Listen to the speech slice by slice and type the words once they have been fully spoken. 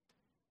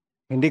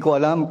Hindi ko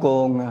alam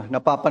kung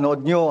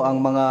napapanood nyo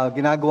ang mga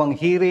ginagawang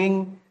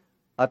hearing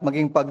at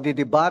maging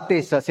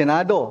pagdidebate sa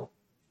Senado.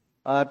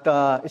 At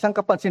isang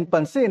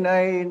kapansin-pansin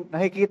ay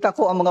nakikita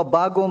ko ang mga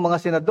bagong mga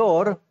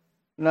senador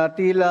na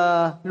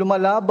tila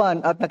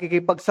lumalaban at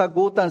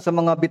nakikipagsagutan sa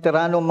mga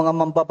veteranong mga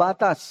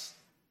mambabatas.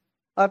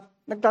 At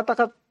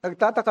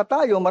nagtataka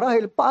tayo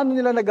marahil paano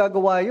nila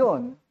nagagawa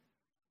yon.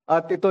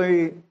 At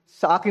ito'y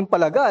sa aking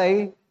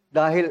palagay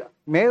dahil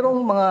merong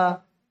mga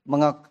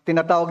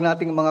tinatawag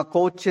nating mga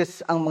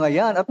coaches ang mga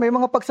yan at may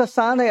mga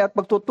pagsasanay at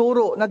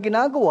pagtuturo na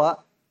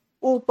ginagawa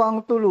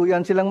upang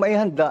tuluyan silang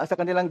maihanda sa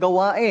kanilang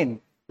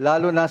gawain,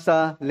 lalo na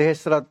sa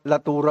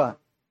lehislatura.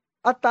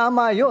 At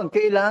tama yon,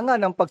 kailangan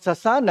ng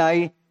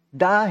pagsasanay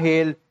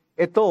dahil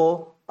ito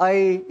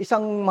ay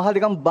isang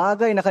mahalagang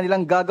bagay na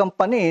kanilang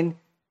gagampanin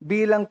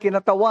bilang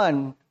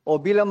kinatawan o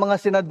bilang mga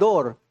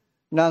senador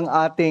ng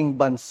ating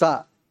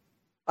bansa.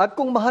 At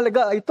kung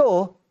mahalaga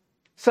ito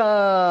sa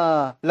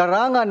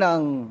larangan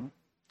ng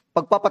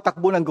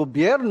pagpapatakbo ng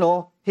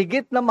gobyerno,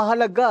 higit na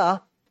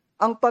mahalaga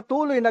ang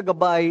patuloy na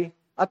gabay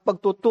at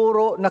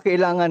pagtuturo na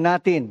kailangan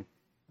natin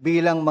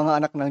bilang mga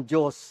anak ng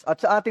Diyos.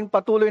 At sa ating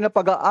patuloy na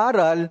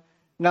pag-aaral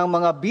ng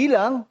mga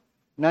bilang,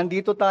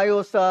 nandito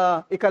tayo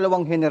sa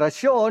ikalawang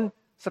henerasyon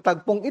sa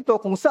tagpong ito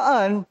kung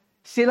saan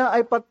sila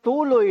ay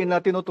patuloy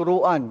na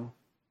tinuturuan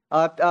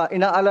at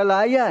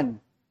inaalalayan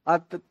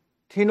at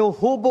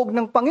hinuhubog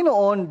ng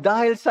Panginoon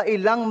dahil sa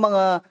ilang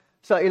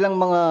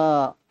mga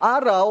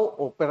araw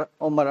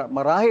o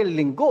marahil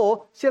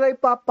linggo, sila ay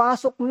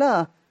papasok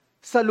na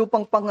sa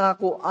lupang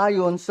pangako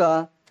ayon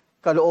sa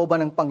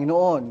kalooban ng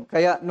Panginoon.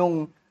 Kaya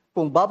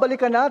kung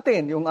babalikan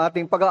natin yung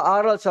ating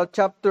pag-aaral sa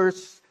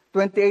chapters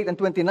 28 and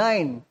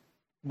 29,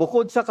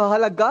 bukod sa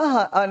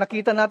kahalagahan,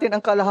 nakita natin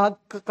ang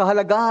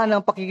kahalagahan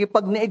ng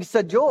pakikipagniig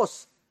sa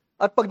Diyos.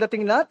 At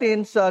pagdating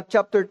natin sa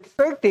chapter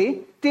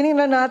 30,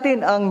 tiningnan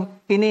natin ang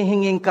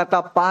hinihinging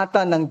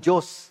katapatan ng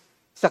Diyos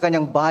sa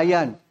kanyang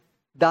bayan.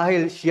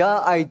 Dahil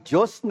siya ay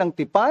Diyos ng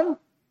tipan,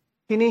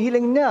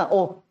 hinihiling niya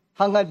o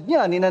hangad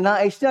niya,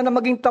 ninanais niya na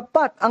maging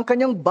tapat ang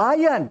kanyang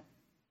bayan.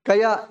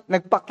 Kaya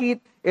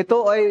ito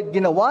ay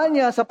ginawa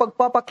niya sa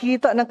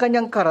pagpapakita ng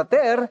kanyang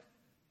karakter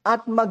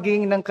at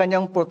maging ng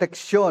kanyang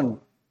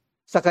proteksyon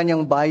sa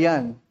kanyang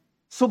bayan.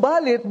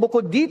 Subalit,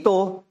 bukod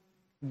dito,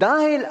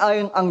 dahil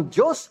ang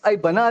Diyos ay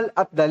banal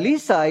at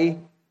dalisay,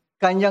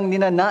 kanyang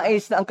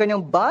ninanais na ang kanyang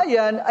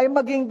bayan ay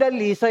maging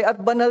dalisay at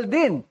banal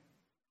din.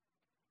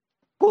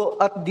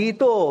 At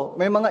dito,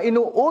 may mga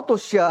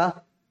inuutos siya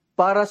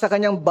para sa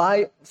kanyang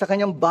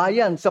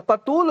bayan sa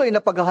patuloy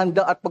na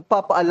paghahanda at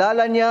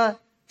pagpapaalala niya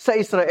sa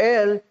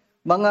Israel,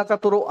 mga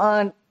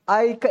katuruan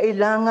ay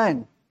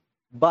kailangan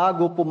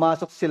bago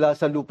pumasok sila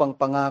sa lupang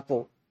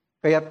pangako.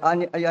 Kaya't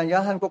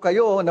ayayahan ko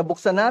kayo na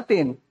buksan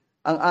natin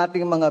ang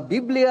ating mga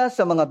Biblia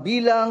sa mga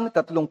bilang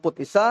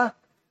 31.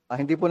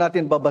 Hindi po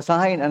natin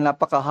babasahin ang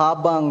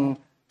napakahabang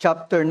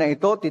chapter na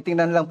ito.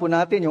 Titingnan lang po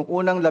natin yung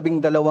unang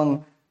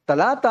 12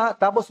 talata,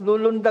 tapos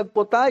lulundag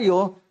po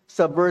tayo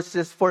sa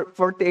verses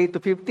 48 to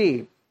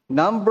 50.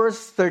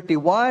 Numbers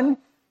 31,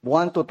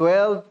 1 to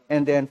 12,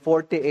 and then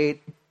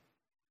 48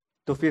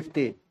 to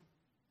 50.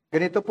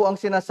 Ganito po ang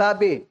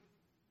sinasabi.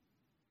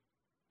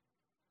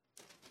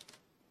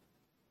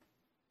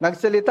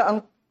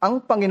 Nagsalita ang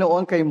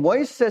Panginoon kay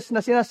Moises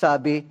na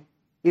sinasabi,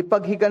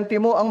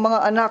 ipaghiganti mo ang mga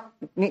anak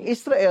ni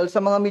Israel sa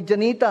mga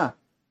Midyanita.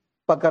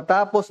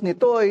 Pagkatapos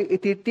nito'y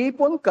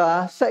ititipon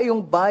ka sa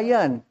iyong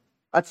bayan.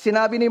 At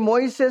sinabi ni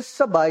Moises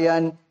sa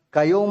bayan,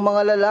 kayong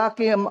mga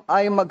lalaki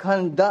ay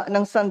maghanda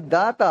ng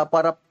sandata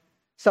para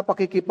sa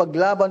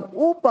pakikipaglaban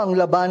upang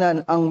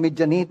labanan ang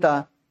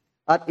Midyanita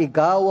at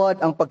igawad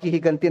ang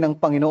paghihiganti ng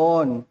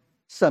Panginoon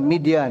sa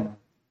Midian.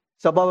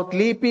 Sa bawat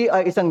lipi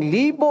ay 1,000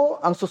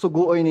 ang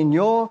susuguoy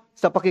ninyo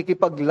sa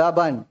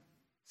pakikipaglaban.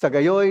 Sa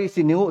gayoy,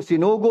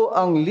 sinugo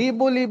ang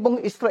libo-libong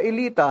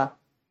Israelita,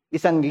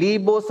 1,000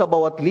 sa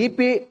bawat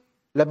lipi,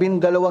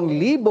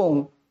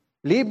 12,000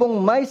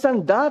 may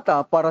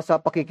sandata para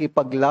sa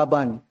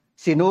pakikipaglaban.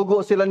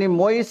 Sinugo sila ni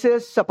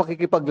Moises sa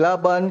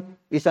pakikipaglaban,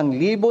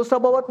 1,000 sa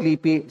bawat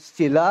lipi,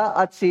 sila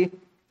at si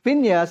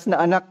Phinehas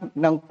na anak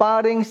ng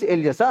paring si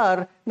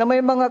Eleazar na may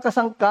mga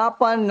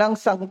kasangkapan ng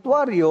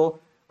sanktuaryo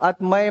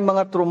at may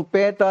mga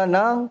trumpeta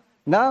na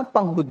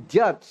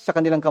panghudyat sa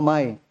kanilang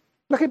kamay.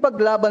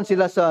 Nakipaglaban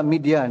sila sa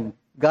Midian,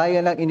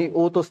 gaya ng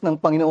iniutos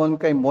ng Panginoon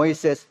kay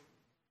Moises.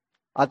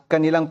 At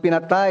kanilang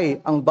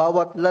pinatay ang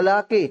bawat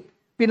lalaki.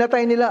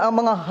 Pinatay nila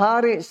ang mga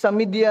hari sa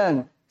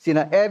Midian,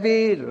 sina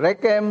Evi,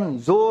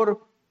 Rekem,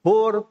 Zur,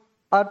 Hur,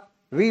 at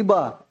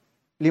Riba.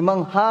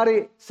 5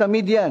 hari sa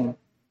Midian.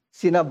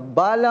 Sina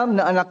Balaam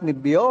na anak ni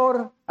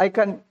Beor ay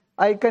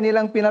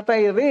kanilang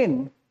pinatay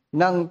rin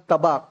ng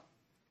tabak.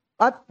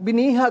 At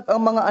binihag ang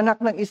mga anak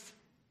ng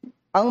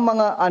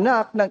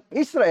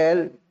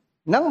Israel,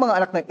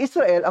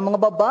 ang mga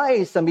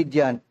babae sa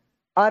Midian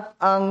at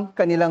ang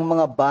kanilang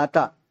mga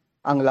bata,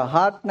 ang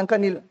lahat ng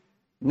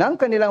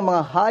kanilang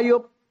mga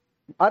hayop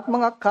at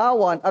mga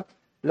kawan at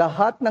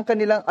lahat ng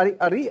kanilang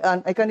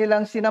ari-arian ay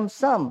kanilang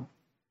sinamsam.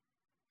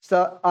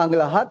 sa ang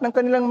lahat ng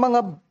kanilang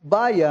mga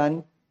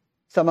bayan,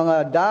 sa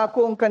mga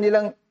dakong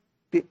kanilang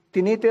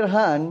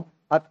tinitirhan,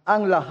 at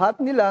ang lahat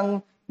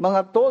nilang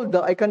mga tolda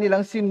ay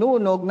kanilang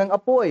sinunog ng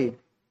apoy.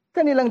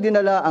 Kanilang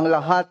dinala ang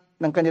lahat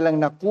ng kanilang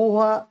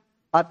nakuha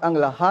at ang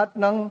lahat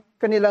ng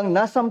kanilang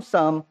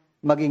nasamsam,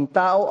 maging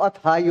tao at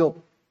hayop.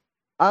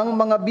 Ang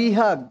mga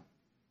bihag,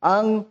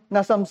 ang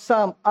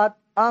nasamsam at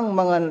ang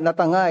mga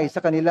natangay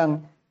sa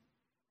kanilang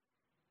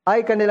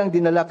ay kanilang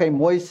dinala kay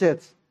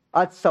Moises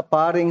at sa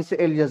paring si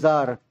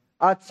Eleazar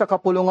at sa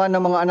kapulungan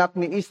ng mga anak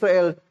ni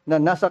Israel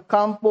na nasa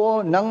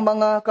kampo ng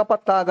mga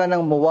kapatagan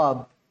ng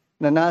Moab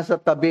na nasa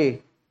tabi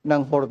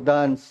ng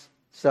Jordan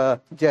sa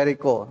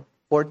Jericho.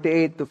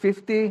 48 to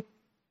 50.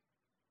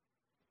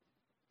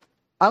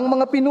 Ang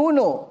mga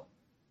pinuno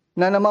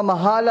na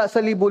namamahala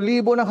sa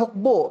libo-libo ng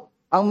hukbo,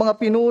 ang mga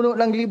pinuno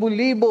ng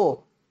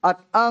libo-libo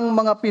at ang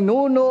mga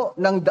pinuno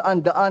ng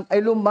daan-daan ay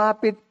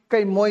lumapit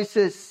kay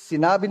Moises.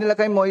 Sinabi nila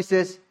kay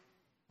Moises,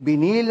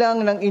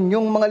 binilang ng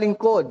inyong mga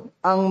lingkod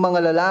ang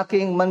mga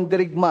lalaking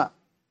mandirigma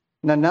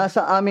na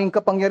nasa aming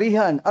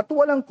kapangyarihan at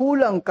walang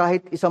kulang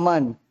kahit isa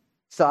man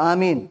sa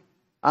amin.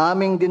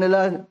 Aming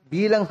dinala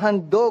bilang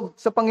handog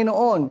sa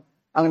Panginoon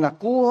ang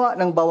nakuha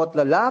ng bawat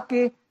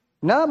lalaki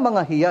na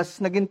mga hiyas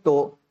na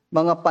ginto,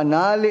 mga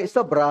panali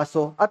sa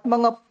braso at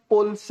mga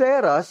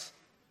pulseras,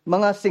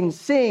 mga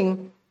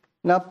singsing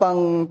na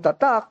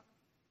pangtatak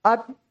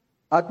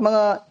at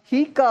mga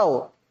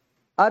hikaw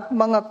at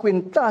mga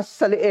kwintas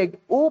sa leeg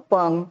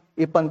upang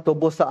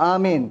ipantubo sa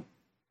amin,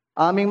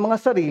 aming mga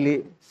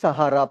sarili sa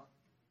harap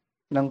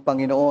ng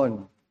Panginoon.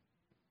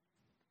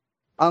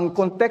 Ang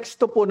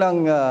konteksto po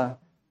ng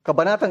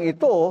kabanatang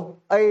ito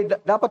ay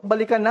dapat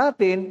balikan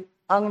natin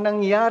ang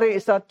nangyari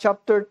sa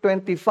chapter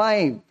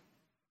 25.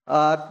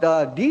 At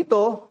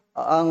dito,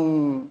 ang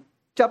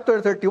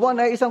chapter 31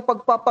 ay isang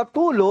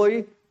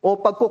pagpapatuloy o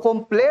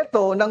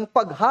pagkukumpleto ng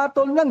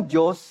paghatol ng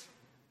Diyos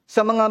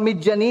sa mga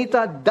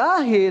Midyanita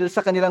dahil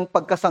sa kanilang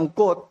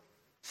pagkasangkot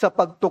sa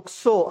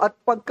pagtukso at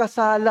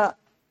pagkasala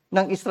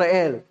ng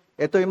Israel.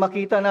 Ito ay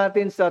makita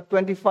natin sa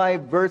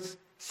 25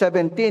 verse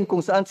 17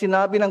 kung saan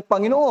sinabi ng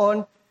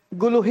Panginoon,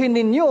 guluhin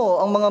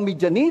ninyo ang mga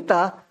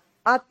Midyanita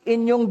at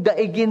inyong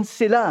daigin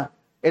sila.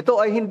 Ito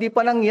ay hindi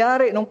pa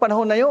nangyari nung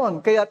panahon na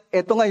yon. Kaya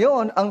ito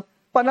ngayon ang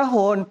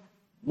panahon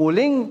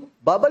muling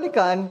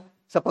babalikan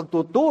sa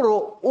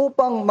pagtuturo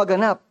upang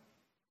maganap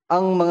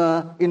ang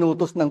mga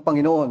inutos ng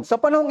Panginoon. Sa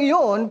panahong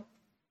iyon,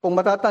 kung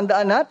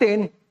matatandaan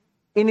natin,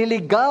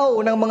 iniligaw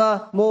ng mga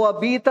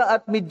Moabita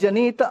at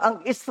Midyanita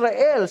ang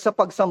Israel sa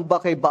pagsamba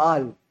kay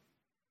Baal.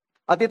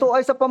 At ito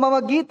ay sa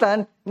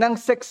pamamagitan ng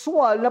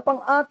sexual na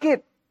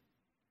pang-akit.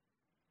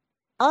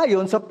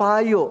 Ayon sa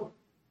payo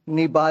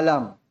ni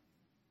Balaam.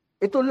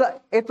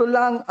 Ito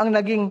lang ang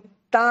naging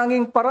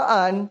tanging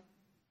paraan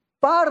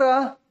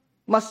para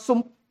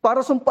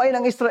sumpain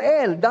ang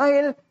Israel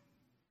dahil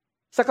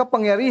sa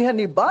kapangyarihan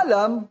ni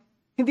Balaam,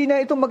 hindi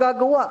na ito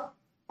magagawa,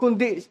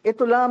 kundi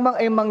ito lamang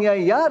ay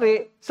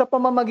mangyayari sa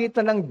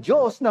pamamagitan ng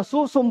Diyos na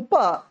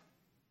susumpa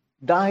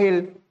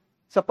dahil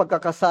sa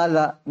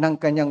pagkakasala ng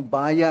kanyang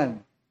bayan.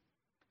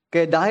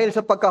 Kaya dahil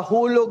sa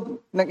pagkahulog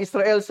ng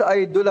Israel sa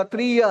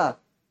idolatria,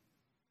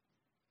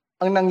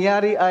 ang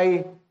nangyari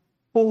ay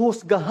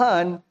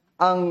huhusgahan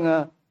ang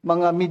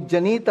mga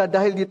Midyanita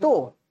dahil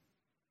dito.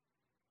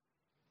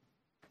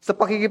 Sa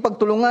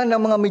pakikipagtulungan ng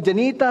mga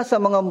Midyanita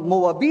sa mga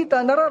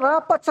Moabita,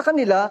 nararapat sa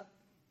kanila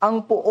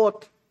ang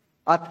puot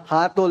at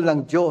hatol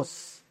ng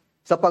Diyos.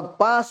 Sa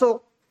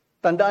pagpasok,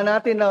 tandaan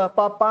natin na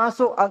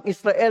papasok ang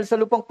Israel sa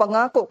lupang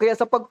pangako. Kaya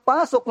sa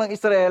pagpasok ng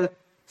Israel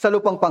sa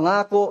lupang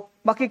pangako,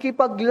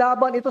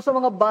 makikipaglaban ito sa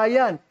mga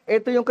bayan.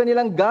 Ito yung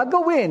kanilang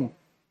gagawin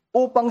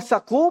upang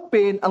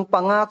sakupin ang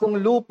pangakong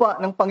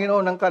lupa ng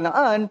Panginoon ng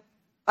Kanaan.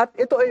 At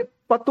ito ay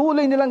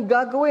patuloy nilang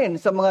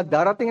gagawin sa mga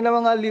darating na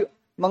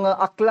mga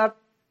aklat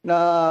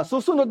na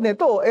susunod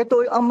nito.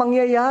 Ito ang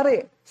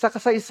mangyayari sa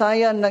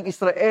kasaysayan ng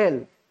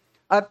Israel.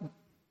 At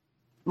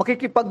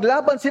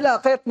makikipaglaban sila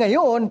kahit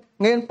ngayon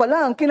pa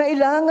lang,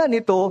 kinailangan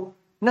ito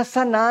na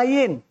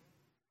sanayin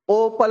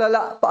o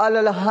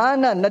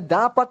paalalahanan na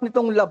dapat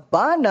nitong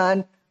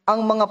labanan ang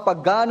mga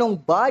paganong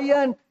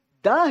bayan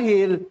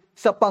dahil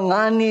sa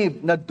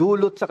panganib na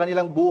dulot sa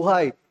kanilang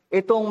buhay.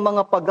 Itong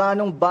mga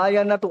paganong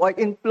bayan na ito ay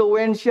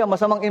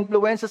masamang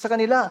impluensya sa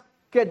kanila.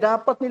 Kaya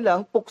dapat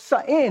nilang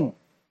puksain,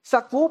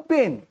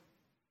 sakupin,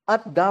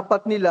 at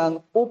dapat nilang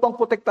upang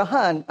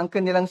protektahan ang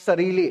kanilang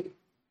sarili.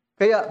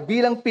 Kaya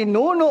bilang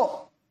pinili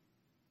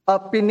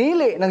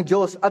ng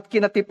Diyos at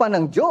kinatipan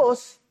ng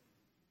Diyos,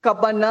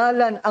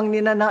 kabanalan ang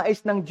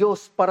ninanais ng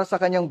Diyos para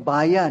sa kanyang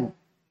bayan.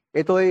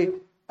 Ito ay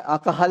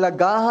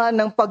kahalagahan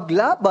ng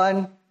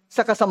paglaban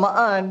sa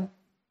kasamaan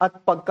at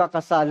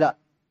pagkakasala.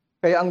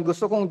 Kaya ang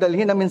gusto kong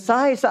dalhin na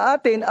mensahe sa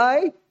atin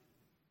ay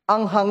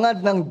ang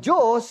hangad ng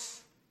Diyos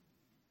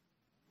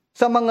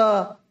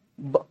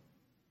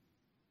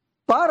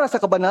para sa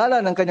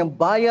kabanalan ng kanyang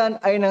bayan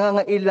ay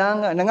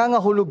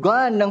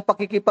nangangahulugan ng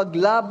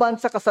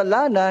pakikipaglaban sa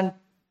kasalanan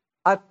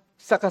at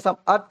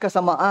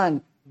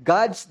kasamaan.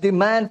 God's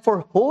demand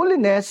for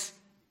holiness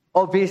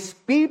of his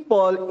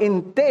people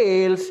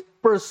entails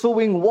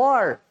pursuing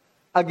war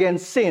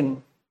against sin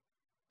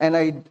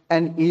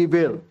and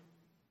evil.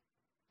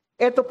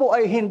 Ito po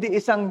ay hindi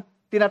isang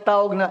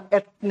tinatawag na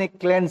ethnic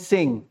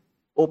cleansing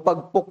o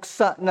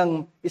pagpuksa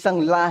ng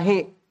isang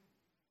lahi,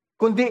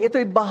 kundi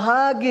ito'y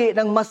bahagi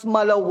ng mas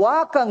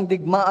malawakang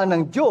digmaan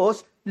ng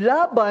Diyos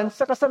laban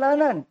sa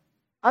kasalanan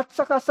at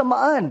sa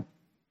kasamaan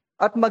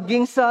at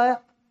maging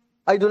sa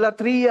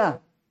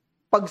idolatria,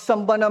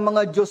 pagsamba ng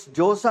mga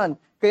Diyos-Diyosan.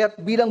 Kaya't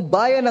bilang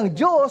bayan ng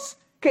Diyos,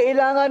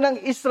 kailangan ng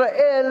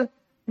Israel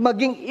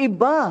maging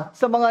iba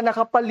sa mga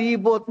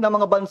nakapalibot na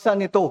mga bansa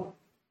nito.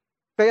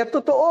 Kaya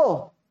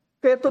totoo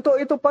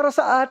ito para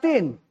sa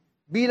atin.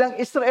 Bilang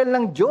Israel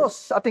ng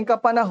Diyos sa ating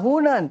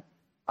kapanahunan,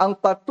 ang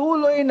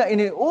patuloy na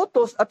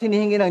iniutos at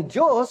hinihingi ng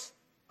Diyos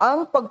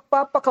ang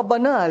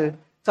pagpapakabanal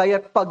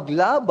kaya't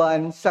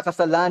paglaban sa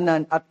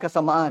kasalanan at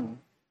kasamaan.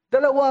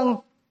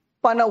 Dalawang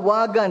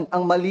panawagan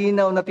ang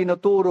malinaw na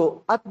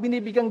tinuturo at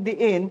binibigyang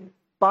diin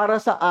para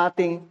sa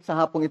ating sa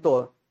hapong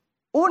ito.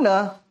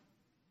 Una,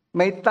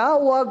 may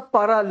tawag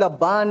para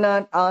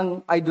labanan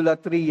ang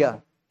idolatria.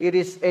 It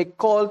is a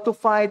call to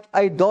fight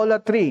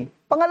idolatry.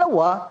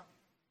 Pangalawa,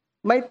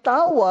 may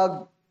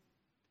tawag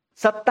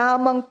sa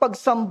tamang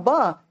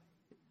pagsamba.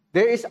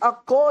 There is a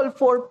call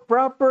for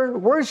proper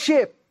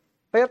worship.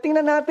 Kaya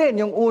tingnan natin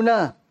yung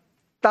una,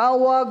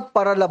 tawag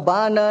para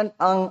labanan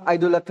ang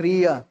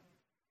idolatria.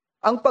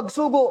 Ang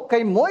pagsugo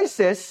kay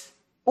Moises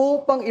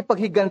upang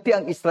ipaghiganti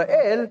ang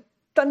Israel,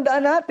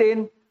 tandaan natin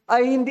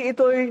ay hindi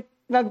ito'y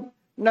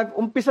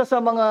nag-umpisa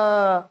sa mga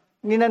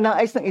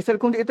ninanais ng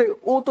Israel, kundi ito'y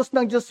utos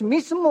ng Diyos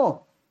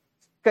mismo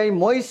kay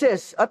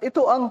Moises. At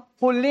ito ang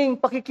huling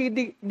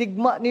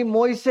pakikidigma ni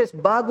Moises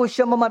bago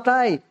siya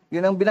mamatay.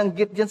 Yun ang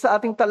binanggit dyan sa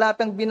ating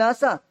talatang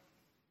binasa.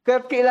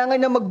 Kaya kailangan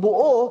niya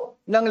magbuo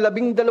ng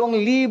 12,000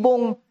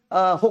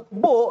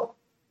 hukbo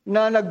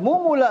na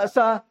nagmumula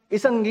sa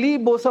 1,000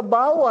 sa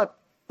bawat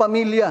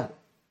pamilya,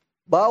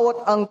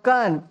 bawat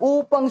angkan,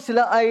 upang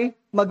sila ay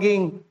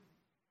maging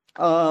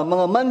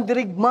mga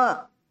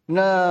mandirigma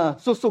na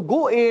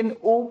susuguin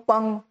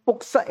upang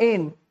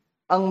puksain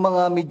ang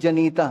mga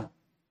Midyanita.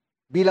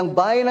 Bilang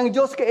bayan ng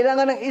Diyos,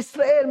 kailangan ng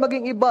Israel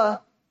maging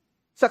iba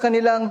sa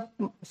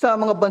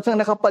mga bansang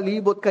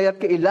nakapalibot, kaya't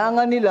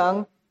kailangan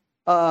nilang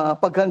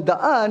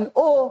paghandaan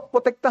o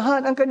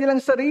protektahan ang kanilang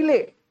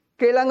sarili.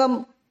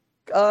 Kailangan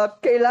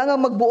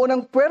magbuo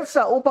ng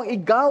puwersa upang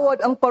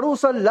igawad ang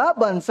parusa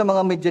laban sa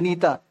mga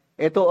Midyanita.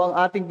 Ito ang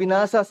ating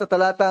binasa sa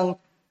talatang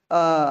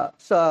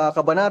sa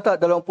Kabanata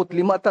 25,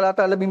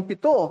 talata 17,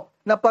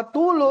 na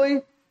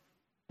patuloy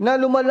na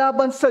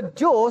lumalaban sa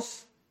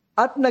Diyos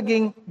at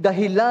naging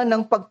dahilan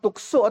ng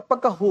pagtukso at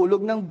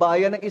pagkahulog ng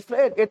bayan ng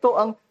Israel. Ito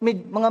ang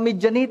mga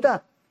Midyanita.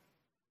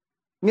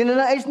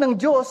 Ninanais ng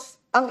Diyos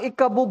ang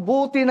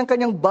ikabubuti ng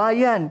kanyang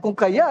bayan, kung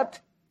kaya't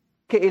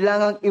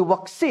kailangang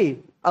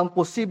iwaksi ang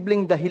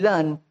posibleng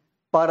dahilan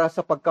para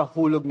sa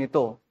pagkahulog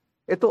nito.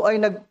 Ito ay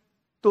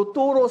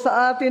nagtuturo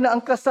sa atin na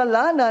ang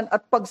kasalanan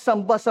at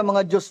pagsamba sa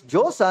mga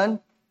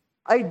Diyos-Diyosan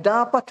ay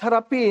dapat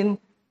harapin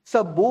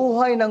sa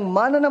buhay ng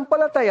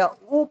mananampalataya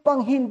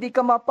upang hindi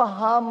ka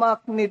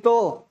mapahamak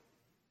nito.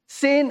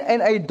 Sin and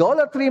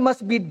idolatry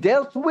must be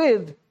dealt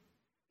with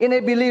in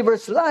a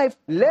believer's life,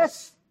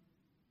 lest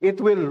it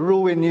will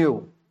ruin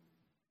you.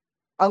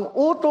 Ang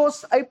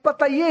utos ay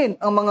patayin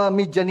ang mga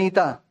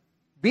Midyanita.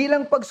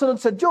 Bilang pagsunod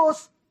sa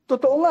Diyos,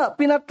 totoo nga,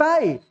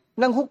 pinatay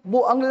ng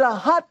hukbo ang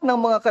lahat ng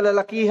mga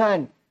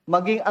kalalakihan,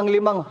 maging ang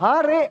 5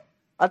 hari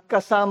at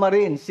kasama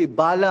rin si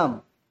Balaam.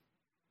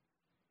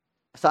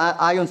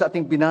 Ayon sa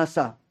ating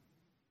binasa,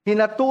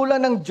 hinatulan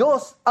ng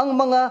Diyos ang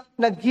mga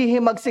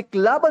naghihimagsik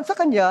laban sa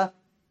Kanya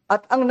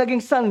at ang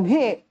naging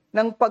sanhi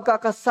ng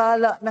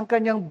pagkakasala ng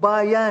Kanyang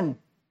bayan.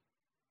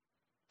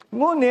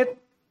 Ngunit,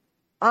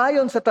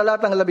 ayon sa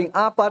talatang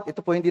 14,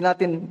 ito po hindi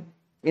natin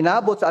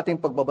inabot sa ating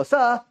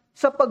pagbabasa,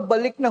 sa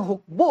pagbalik ng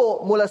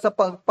hukbo mula sa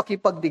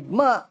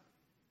pakipagdigma,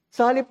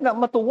 sa halip na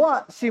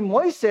matuwa si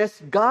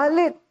Moises,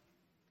 galit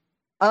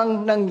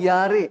ang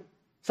nangyari.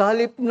 Sa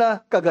halip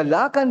na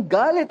kagalakan,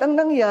 galit ang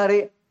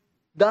nangyari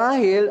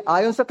dahil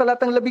ayon sa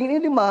talatang 15,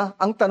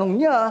 ang tanong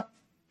niya,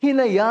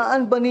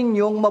 hinayaan ba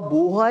ninyong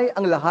mabuhay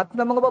ang lahat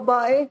ng mga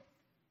babae?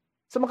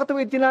 Sa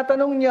makatuwid,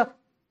 tinatanong niya,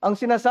 ang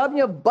sinasabi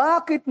niya,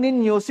 bakit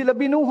ninyo sila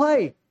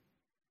binuhay?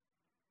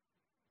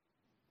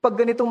 Pag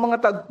ganitong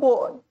mga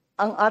tagpo,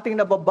 ang ating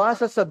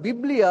nababasa sa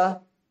Biblia,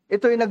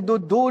 ito ay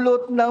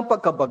nagdudulot ng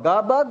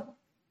pagkabagabag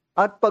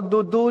at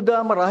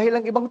pagdududa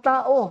marahil ang ibang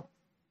tao.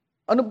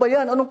 Ano ba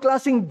yan? Anong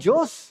klaseng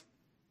Diyos?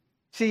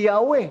 Si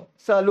Yahweh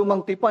sa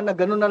Lumang Tipan na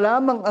gano'n na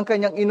lamang ang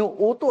kanyang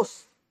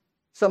inuutos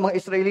sa mga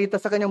Israelita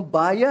sa kanyang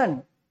bayan.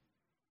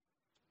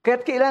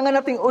 Kaya't kailangan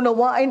nating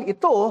unawain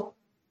ito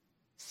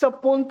sa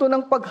punto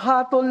ng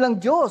paghatol ng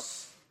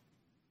Diyos.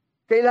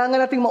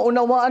 Kailangan nating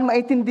maunawaan,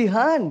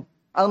 maintindihan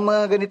ang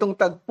mga ganitong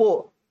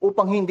tagpo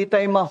upang hindi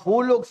tayo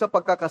mahulog sa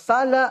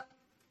pagkakasala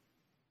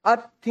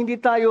at hindi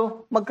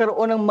tayo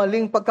magkaroon ng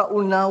maling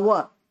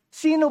pagkaunawa.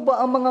 Sino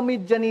ba ang mga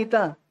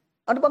Midyanita?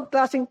 Ano bang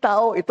klaseng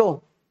tao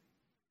ito?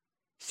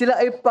 Sila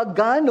ay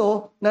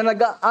pagano na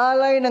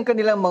nag-aalay ng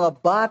kanilang mga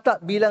bata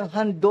bilang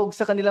handog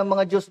sa kanilang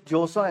mga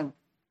Diyos-Diyosan.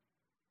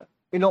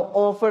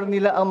 Ino-offer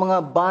nila ang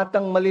mga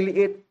batang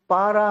maliliit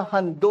para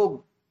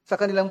handog sa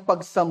kanilang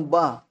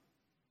pagsamba.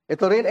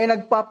 Ito rin ay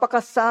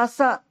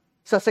nagpapakasasa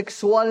sa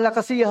sexual na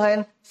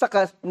kasiyahan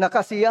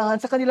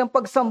sa kanilang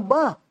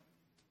pagsamba.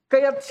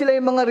 Kaya't sila ay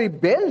mga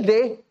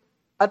rebelde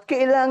at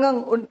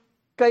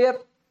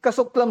kaya't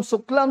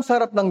kasuklam-suklam sa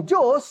harap ng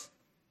Diyos,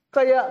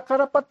 kaya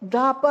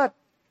karapat-dapat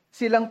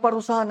silang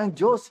parusahan ng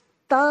Diyos.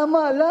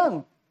 Tama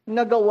lang,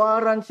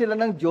 nagawaran sila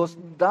ng Diyos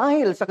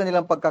dahil sa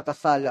kanilang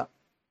pagkakasala.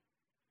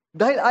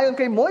 Dahil ayon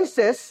kay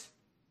Moises,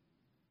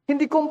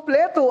 hindi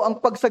kompleto ang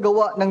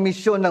pagsagawa ng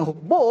misyon ng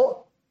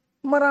hukbo,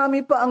 marami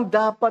pa ang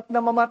dapat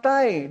na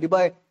mamatay. Di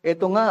ba?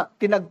 Ito nga,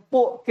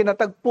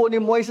 kinatagpo ni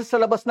Moises sa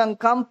labas ng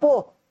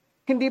kampo.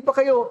 Hindi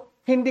kayo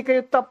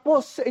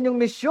tapos sa inyong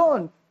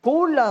misyon.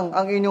 Kulang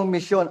ang inyong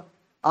misyon.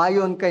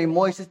 Ayon kay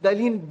Moises,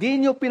 dahil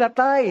hindi nyo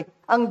pinatay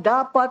ang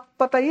dapat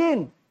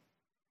patayin.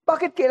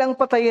 Bakit kailang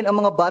patayin ang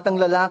mga batang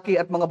lalaki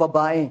at mga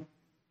babae?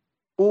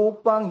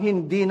 Upang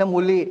hindi na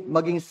muli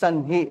maging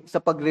sanhi sa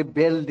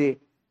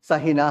pagrebelde sa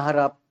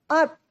hinaharap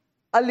at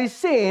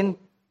alisin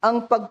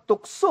ang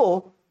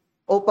pagtutukso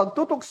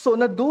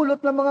na dulot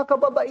ng mga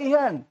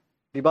kababaihan.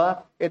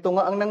 Diba? Ito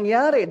nga ang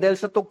nangyari dahil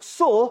sa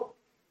tukso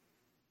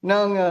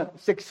ng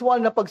sexual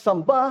na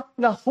pagsamba,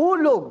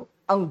 nahulog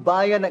ang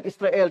bayan ng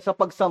Israel sa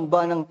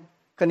pagsamba ng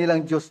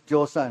kanilang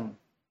Diyos-Diyosan.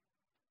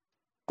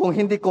 Kung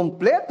hindi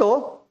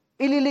kompleto,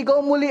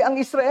 ililigaw muli ang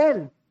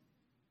Israel.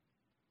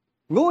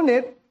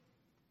 Ngunit,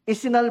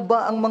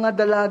 isinalba ang mga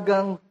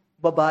dalagang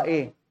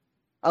babae,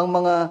 ang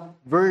mga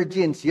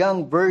virgins,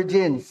 young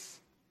virgins.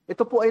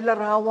 Ito po ay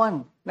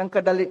larawan ng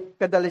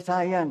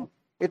kadalisayan.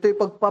 Ito ay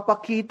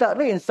pagpapakita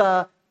rin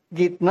sa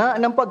gitna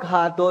ng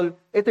paghatol.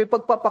 Ito ay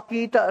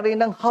pagpapakita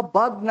rin ng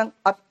habag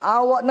at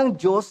awa ng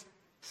Diyos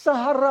sa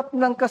harap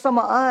ng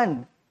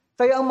kasamaan.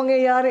 Kaya ang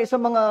mangyayari sa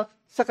mga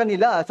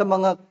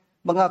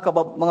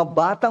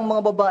batang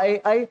mga babae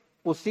ay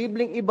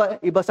posibleng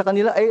iba sa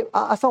kanila ay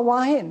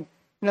aasawahin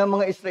ng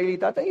mga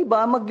Israelita at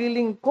iba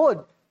maglilingkod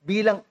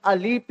bilang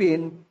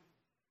alipin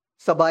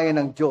sa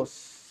bayan ng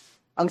Diyos.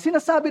 Ang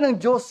sinasabi ng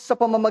Diyos sa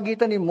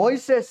pamamagitan ni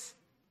Moises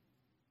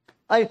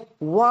ay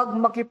huwag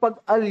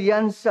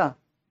makipag-alyansa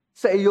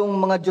sa iyong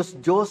mga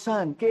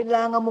Diyos-Diyosan.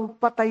 Kailangan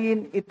mong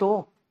patayin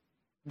ito.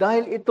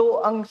 Dahil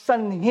ito ang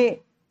sanhi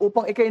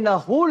upang ikay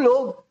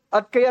nahulog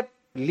at kaya't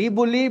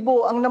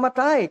libo-libo ang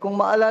namatay. Kung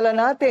maalala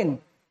natin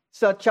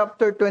sa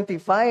chapter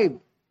 25.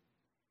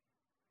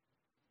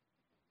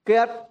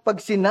 Kaya pag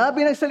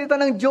sinabi ng salita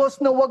ng Diyos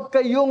na huwag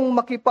kayong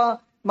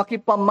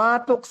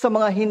makipamatok sa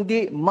mga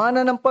hindi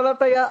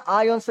mananampalataya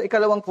ayon sa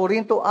 2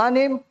 Korinto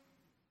 6,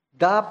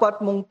 dapat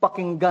mong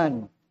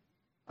pakinggan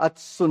at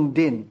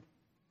sundin.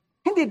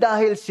 Hindi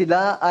dahil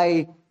sila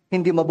ay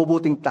hindi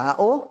mabubuting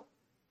tao,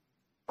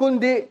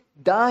 kundi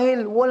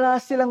dahil wala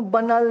silang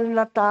banal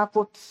na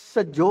takot sa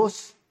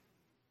Diyos.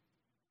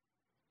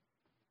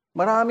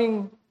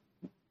 Maraming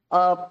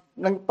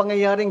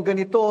pangyayaring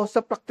ganito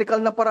sa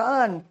praktikal na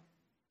paraan.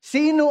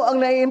 Sino ang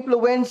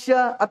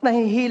naiimpluwensya at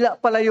nahihila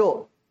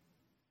palayo?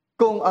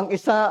 Kung ang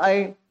isa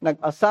ay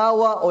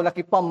nag-asawa o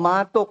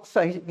nakipamatok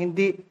sa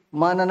hindi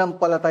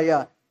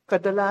mananampalataya,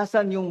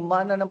 kadalasan yung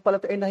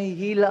mananampalataya ay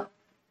nahihila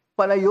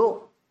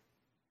palayo.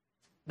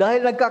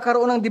 Dahil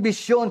nagkakaroon ng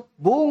dibisyon,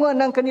 bunga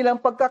ng kanilang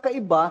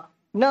pagkakaiba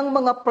ng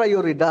mga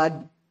prioridad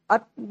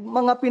at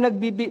mga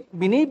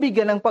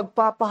binibigyan ng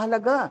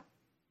pagpapahalaga.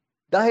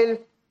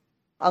 Dahil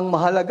ang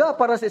mahalaga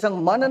para sa isang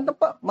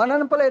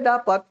mananampalataya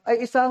dapat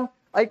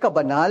ay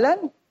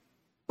kabanalan,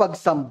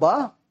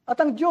 pagsamba at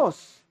ang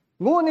Diyos.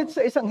 Ngunit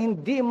sa isang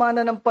hindi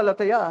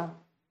mananampalataya,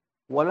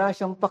 wala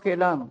siyang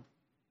pakialam.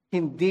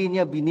 Hindi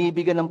niya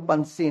binibigyan ng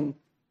pansin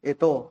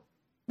ito.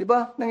 Di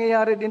ba?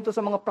 Nangyayari din to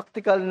sa mga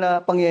praktikal na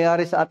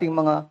pangyayari sa ating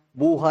mga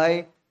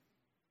buhay.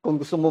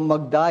 Kung gusto mo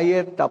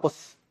mag-diet,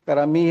 tapos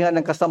karamihan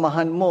ng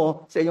kasamahan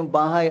mo sa iyong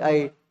bahay ay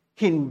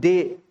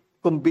hindi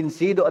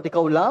kumbinsido at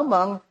ikaw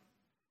lamang,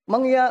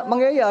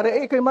 mangyayari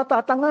ay ikaw'y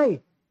matatangay.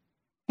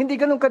 Hindi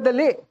ganun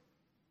kadali.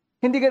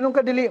 Hindi ganun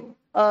kadali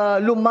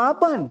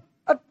lumaban.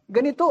 At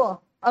ganito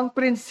ang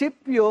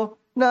prinsipyo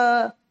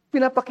na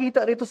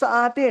pinapakita rito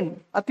sa atin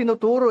at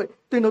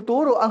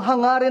tinuturo ang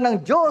hangarin ng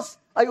Diyos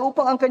ay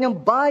upang ang kanyang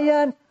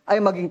bayan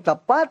ay maging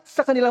tapat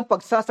sa kanilang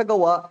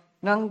pagsasagawa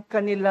ng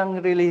kanilang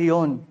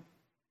relihiyon.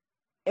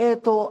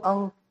 Ito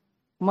ang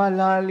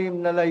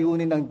malalim na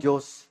layunin ng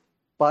Diyos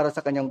para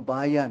sa kanyang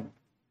bayan.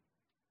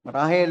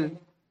 Marahil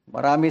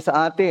marami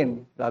sa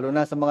atin, lalo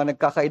na sa mga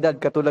nagkakaedad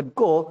katulad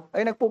ko,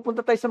 ay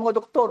nagpupunta tayo sa mga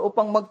doktor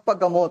upang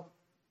magpagamot.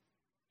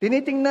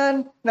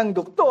 Tinitingnan ng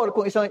doktor,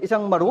 kung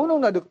isang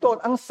marunong na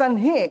doktor, ang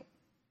sanhi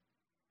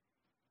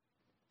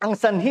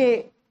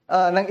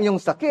ng iyong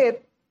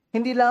sakit,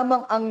 hindi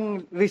lamang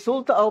ang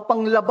resulta o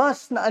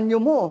panglabas na anyo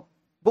mo.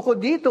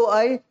 Bukod dito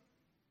ay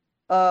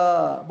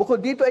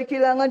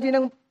kailangan din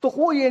ng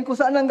tukuyin kung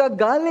saan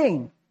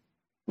nanggagaling.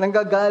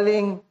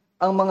 Nanggagaling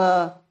ang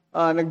mga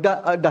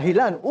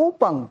dahilan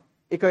upang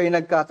ikaw ay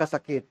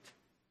nagkakasakit.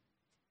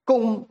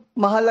 Kung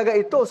mahalaga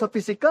ito sa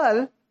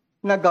pisikal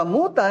na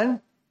gamutan,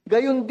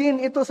 gayon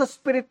din ito sa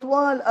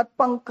spiritual at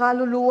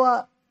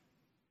pangkaluluwa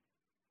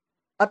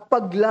at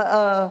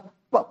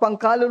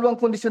pangkaluluwang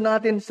kondisyon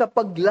natin sa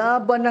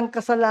paglaban ng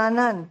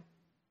kasalanan.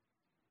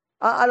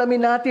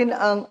 Alamin natin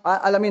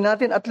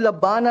at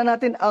labanan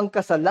natin ang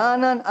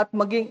kasalanan at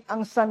maging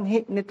ang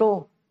sanhi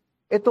nito.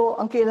 Ito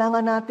ang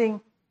kailangan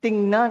nating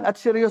tingnan at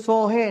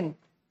seryosohin.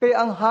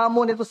 Kaya ang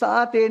hamon nito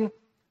sa atin,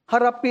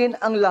 harapin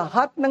ang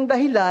lahat ng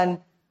dahilan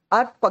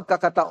at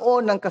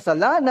pagkakataon ng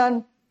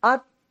kasalanan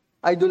at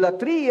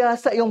idolatriya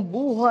sa iyong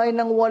buhay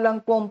ng walang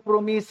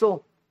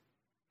kompromiso.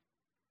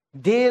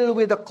 Deal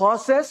with the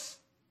causes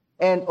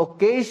and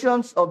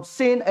occasions of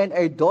sin and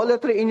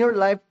idolatry in your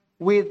life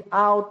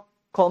without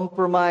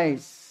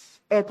compromise.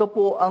 Ito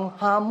po ang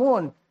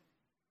hamon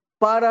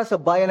para sa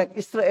bayan ng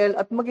Israel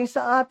at maging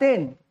sa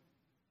atin.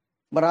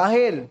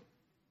 Marahil,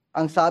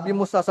 ang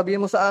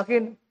sasabihin mo sa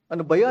akin,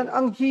 ano ba yan?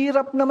 Ang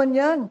hirap naman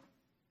yan.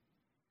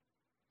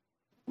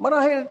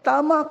 Marahil,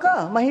 tama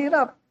ka,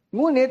 mahirap.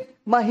 Ngunit,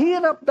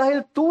 mahirap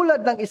dahil tulad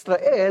ng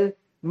Israel,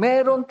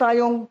 meron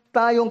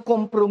tayong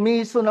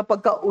kompromiso na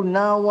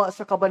pagkaunawa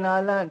sa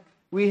kabanalan.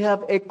 We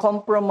have a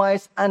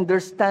compromised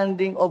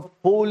understanding of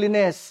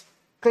holiness.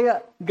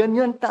 Kaya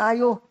ganyan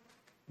tayo.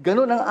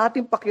 Ganun ang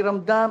ating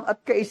pakiramdam at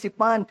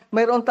kaisipan.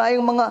 Mayroon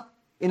tayong mga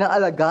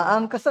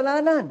inaalagaang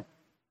kasalanan.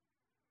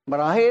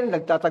 Marahil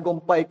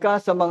nagtatagumpay ka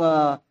sa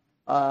mga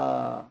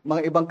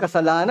ibang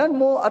kasalanan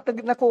mo at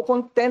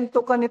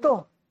nakukontento ka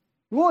nito.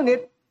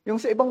 Ngunit, yung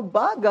sa ibang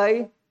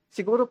bagay,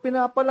 siguro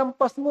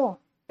pinapalampas mo.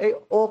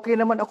 Okay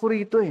naman ako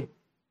rito eh.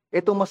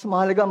 Ito mas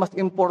mahalaga, mas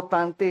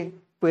importante.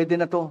 Pwede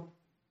na to.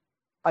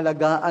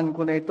 Alagaan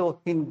ko na ito.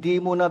 Hindi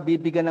mo na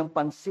bibigyan ng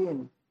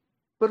pansin.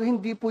 Pero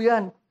hindi po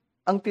yan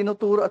ang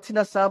tinuturo at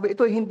sinasabi.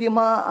 Ito hindi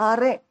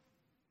maaari.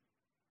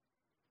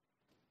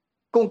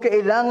 Kung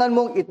kailangan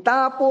mong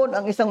itapon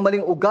ang isang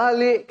maling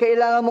ugali,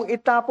 kailangan mong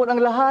itapon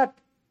ang lahat.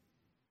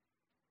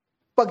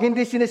 Pag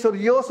hindi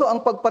sineseryoso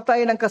ang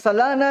pagpatay ng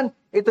kasalanan,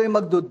 ito ay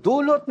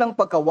magdudulot ng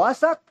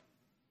pagkawasak,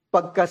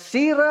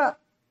 pagkasira,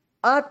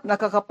 at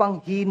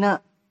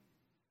nakakapanghina.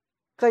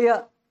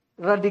 Kaya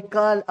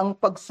radikal ang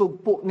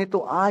pagsugpo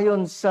nito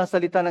ayon sa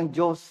salita ng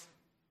Diyos.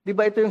 Di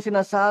ba ito yung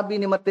sinasabi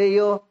ni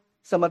Mateo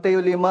sa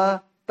Mateo 5,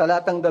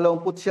 talatang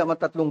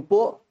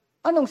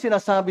 29-30? Anong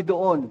sinasabi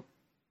doon?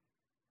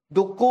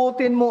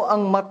 Dukutin mo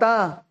ang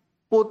mata,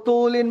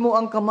 putulin mo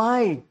ang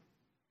kamay.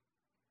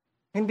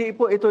 Hindi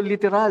po ito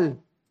literal.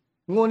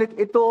 Ngunit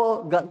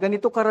ito,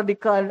 ganito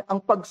karadikal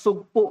ang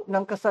pagsugpo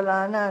ng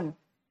kasalanan.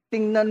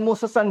 Tingnan mo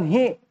sa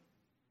sanhi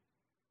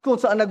kung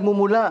saan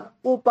nagmumula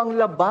upang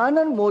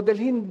labanan mo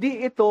dahil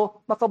hindi ito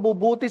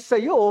makabubuti sa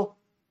iyo,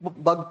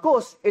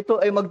 bagkos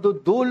ito ay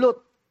magdudulot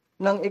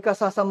ng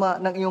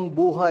ikasasama ng iyong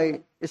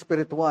buhay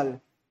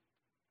espiritual.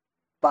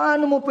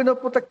 Paano mo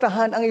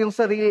pinoprotektahan ang iyong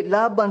sarili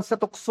laban sa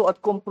tukso at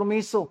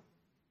kompromiso?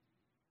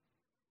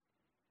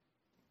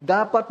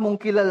 Dapat mong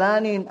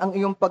kilalanin ang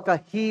iyong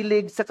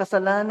pagkahilig sa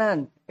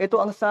kasalanan.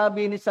 Ito ang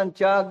sabi ni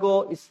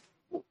Santiago,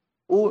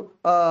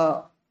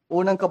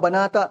 unang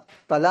kabanata,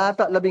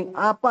 talata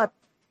 14.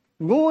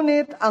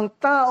 Ngunit ang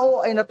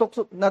tao ay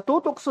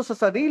natutokso sa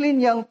sarili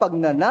niyang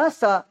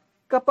pagnanasa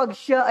kapag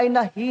siya ay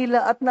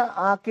nahila at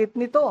naakit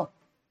nito.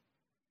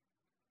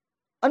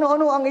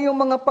 Ano-ano ang iyong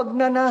mga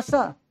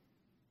pagnanasa?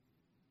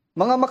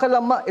 Mga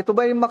ito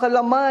ba'y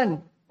makalaman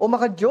o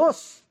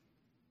makadiyos?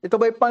 Ito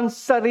ba'y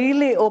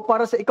pansarili o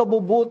para sa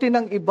ikabubuti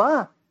ng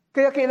iba?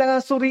 Kaya kailangan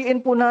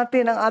suriin po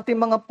natin ang ating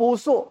mga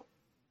puso.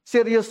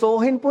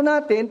 Seryosohin po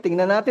natin,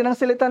 tingnan natin ang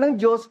salita ng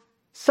Diyos,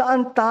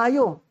 saan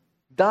tayo?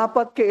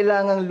 Dapat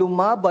kailangan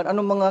lumaban,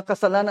 anong mga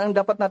kasalanan ang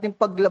dapat natin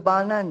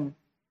paglabanan.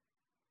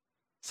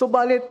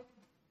 Subalit,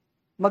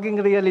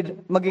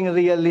 maging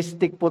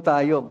realistic po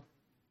tayo.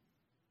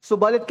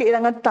 Subalit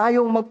kailangan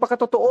tayong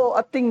magpakatotoo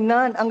at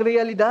tingnan ang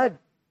realidad.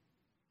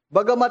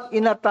 Bagamat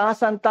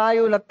inatasan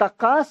tayo na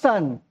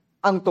takasan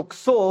ang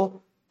tukso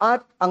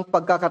at ang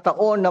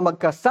pagkakataon na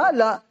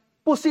magkasala,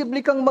 posible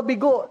kang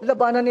mabigo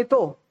labanan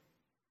ito.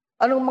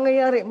 Anong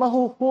mangyayari?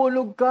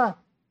 Mahuhulog ka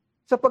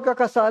sa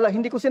pagkakasala.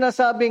 Hindi ko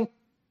sinasabing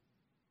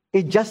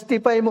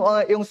i-justify mo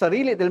ang iyong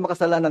sarili dahil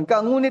makasalanan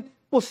ka, ngunit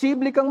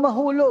posible kang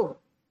mahulog.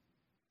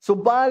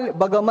 Subalit,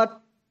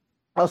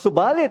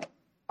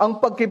 ang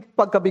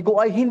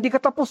pagkabigo ay hindi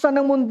katapusan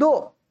ng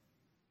mundo.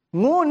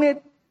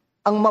 Ngunit,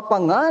 ang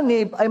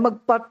mapanganib ay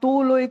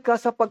magpatuloy ka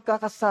sa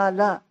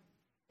pagkakasala.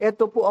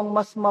 Ito po ang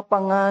mas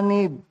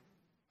mapanganib.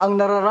 Ang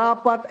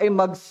nararapat ay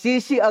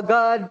magsisi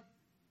agad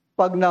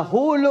pag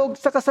nahulog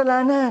sa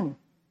kasalanan.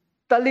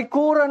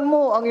 Talikuran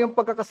mo ang iyong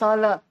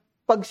pagkakasala.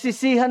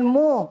 Pagsisihan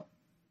mo.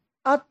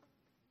 At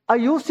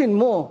ayusin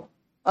mo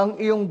ang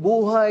iyong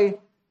buhay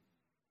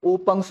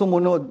upang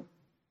sumunod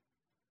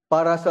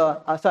para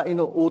sa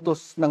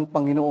inuutos ng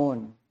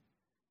Panginoon.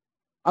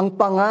 Ang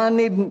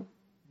panganib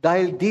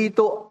dahil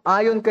dito,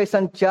 ayon kay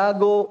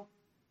Santiago,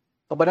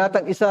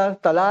 Kabanatang 1,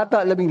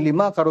 talata 15,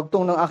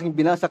 karugtong ng aking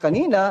binasa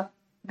kanina,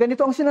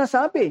 ganito ang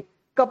sinasabi,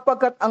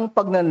 kapagkat ang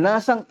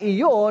pagnanasang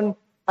iyon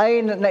ay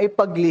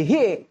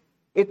naipaglihi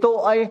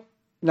Ito ay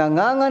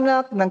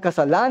nanganganak ng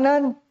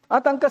kasalanan,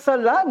 at ang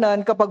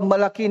kasalanan kapag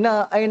malaki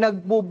na ay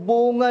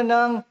nagbubunga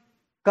ng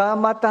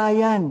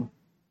kamatayan.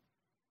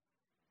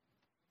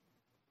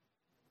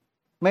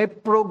 May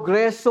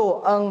progreso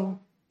ang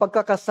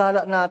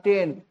pagkakasala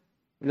natin.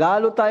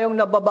 Lalo tayong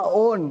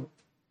nababaon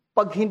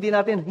pag hindi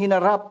natin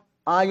hinarap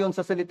ayon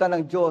sa salita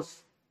ng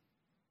Diyos.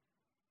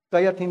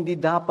 Kaya't hindi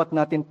dapat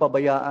natin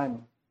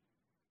pabayaan.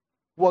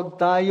 Huwag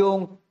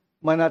tayong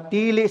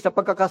manatili sa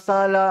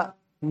pagkakasala,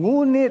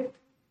 ngunit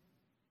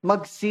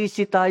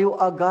magsisi tayo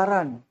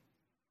agaran.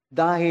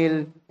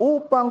 Dahil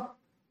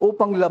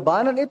upang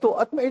labanan ito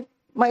at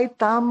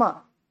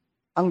maitama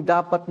ang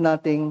dapat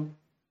nating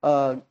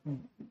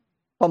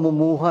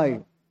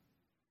pamumuhay.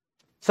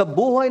 Sa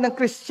buhay ng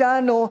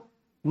Kristiyano,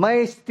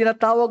 may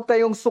tinatawag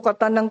tayong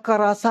sukatan ng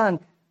karahasan.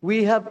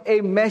 We have a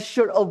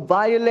measure of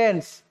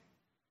violence.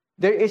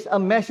 There is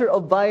a measure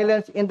of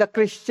violence in the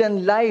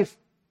Christian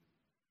life.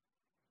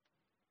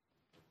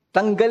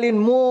 Tanggalin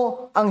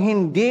mo ang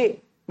hindi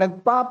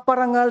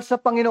nagpaparangal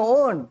sa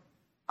Panginoon.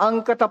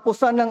 Ang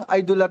katapusan ng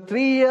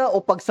idolatriya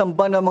o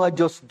pagsamba ng mga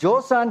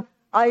Diyos-Diyosan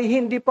ay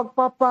hindi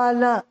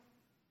pagpapala.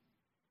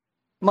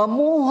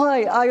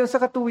 Mamuhay ayon sa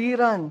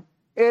katuwiran.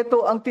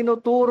 Ito ang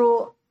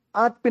tinuturo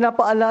at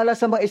pinapaalala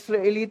sa mga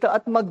Israelita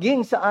at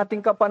maging sa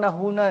ating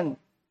kapanahunan.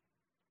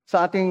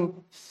 Sa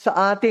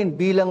atin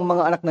bilang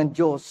mga anak ng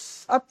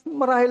Diyos. At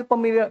marahil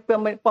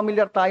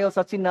pamilyar tayo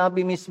sa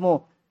sinabi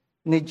mismo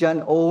ni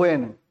John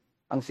Owen.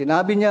 Ang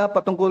sinabi niya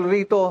patungkol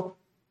rito,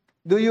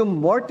 do you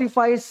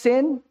mortify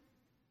sin?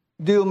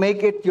 Do you make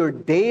it your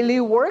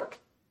daily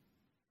work?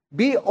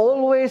 Be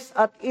always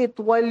at it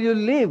while you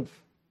live.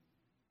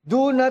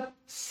 Do not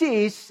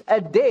cease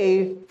a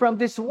day from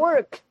this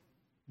work.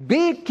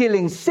 Be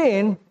killing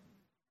sin,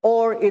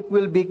 or it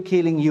will be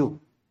killing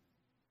you.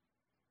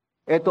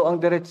 Ito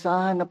ang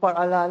diretsahan na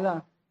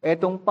paalala.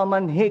 Itong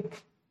pamanhik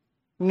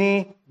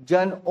ni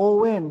John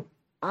Owen.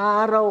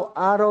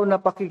 Araw-araw na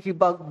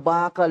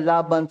pakikipagbaka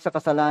laban sa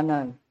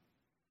kasalanan.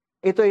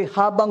 Ito'y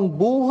habang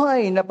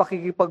buhay na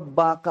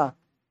pakikipagbaka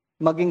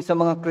maging sa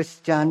mga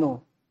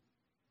Kristiyano.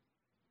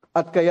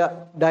 At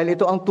kaya, dahil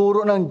ito ang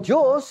turo ng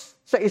Diyos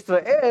sa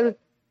Israel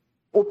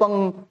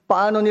upang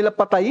paano nila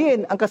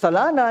patayin ang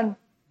kasalanan,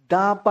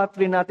 dapat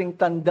rin nating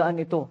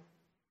tandaan ito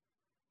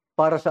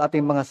para sa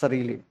ating mga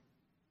sarili.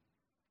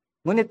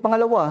 Ngunit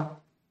pangalawa,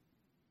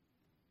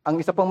 ang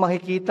isa pang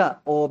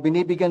makikita o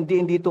binibigyan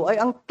din dito ay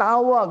ang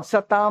tawag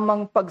sa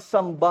tamang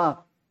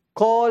pagsamba.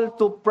 Call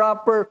to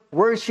proper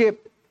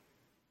worship.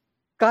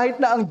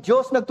 Kahit na ang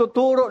Diyos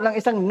nagtuturo ng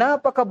isang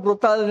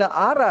napakabrutal na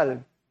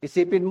aral,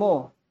 isipin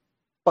mo,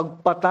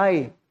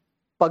 pagpatay,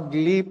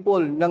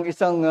 paglipol ng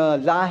isang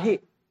lahi,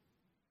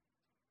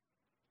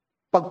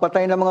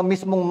 pagpatay ng mga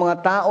mismong mga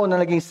tao na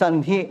naging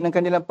sanhi ng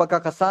kanilang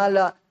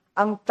pagkakasala,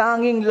 ang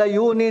tanging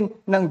layunin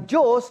ng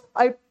Diyos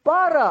ay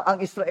para ang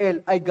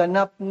Israel ay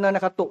ganap na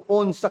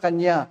nakatuon sa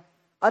Kanya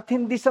at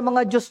hindi sa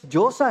mga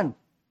Diyos-Diyosan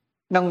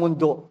ng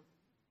mundo.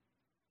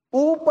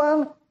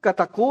 Upang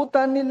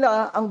katakutan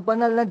nila ang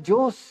banal na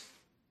Diyos.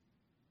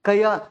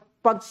 Kaya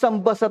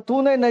pagsamba sa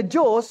tunay na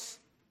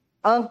Diyos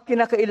ang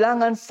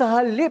kinakailangan sa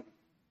halip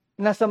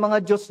na sa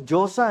mga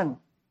Diyos-Diyosan.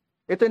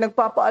 Ito'y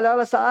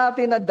nagpapaalala sa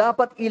atin na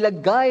dapat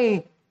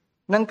ilagay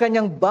ng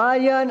kanyang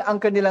bayan ang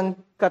kanilang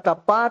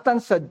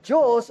katapatan sa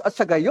Diyos at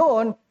sa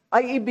gayon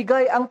ay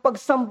ibigay ang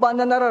pagsamba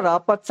na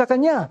nararapat sa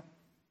Kanya.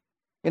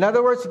 In other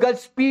words,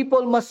 God's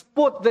people must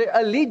put their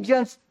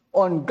allegiance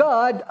on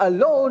God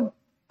alone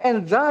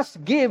and thus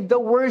give the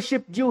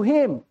worship due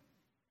Him.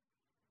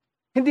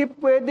 Hindi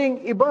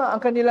pwedeng iba ang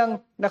kanilang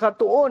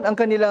nakatuon, ang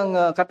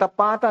kanilang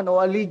katapatan o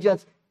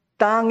allegiance,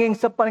 tanging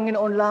sa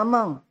Panginoon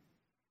lamang.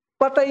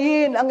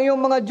 Patayin ang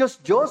iyong mga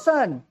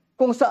Diyos-Diyosan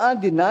kung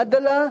saan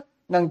dinadala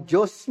ng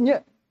Diyos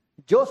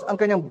ang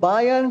kanyang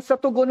bayan sa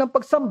tugon ng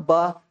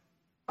pagsamba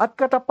at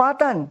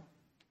katapatan.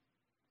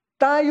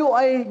 Tayo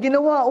ay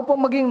ginawa upang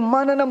maging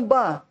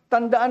mananamba.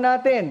 Tandaan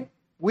natin,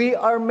 we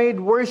are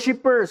made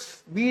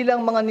worshipers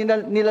bilang mga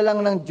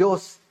nilalang ng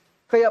Diyos.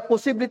 Kaya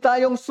posible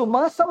tayong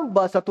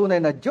sumasamba sa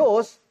tunay na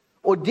Diyos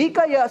o di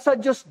kaya sa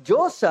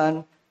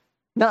Diyos-Diyosan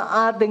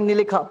na ating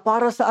nilikha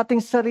para sa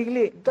ating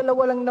sarili.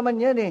 Dalawa lang naman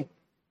yan eh.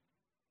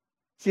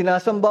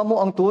 Sinasamba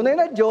mo ang tunay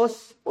na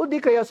Diyos o di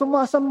kaya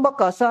sumasamba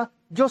ka sa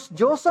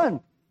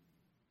Diyos-Diyosan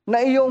na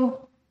iyong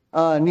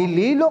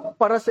nililok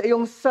para sa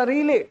iyong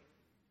sarili.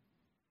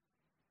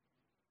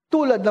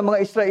 Tulad ng mga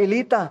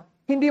Israelita,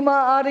 hindi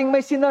maaaring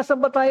may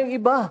sinasamba tayong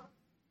iba.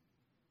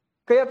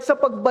 Kaya't sa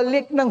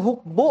pagbalik ng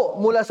hukbo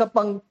mula sa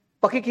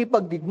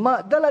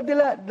pakikipagdigma,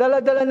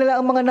 dala-dala nila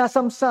ang mga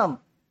nasamsam.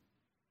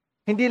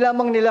 Hindi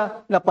lamang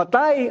nila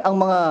napatay ang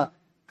mga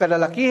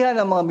kalalakihan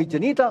ng mga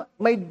Midianita,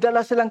 may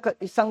dala silang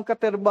isang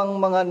katerbang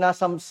mga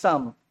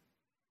nasamsam.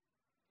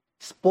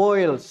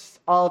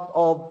 Spoils out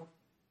of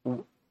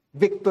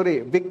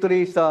victory.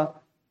 Victory sa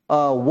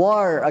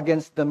war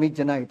against the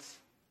Midianites.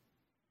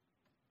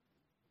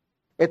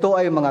 Ito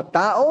ay mga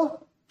tao,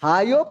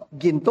 hayop,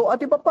 ginto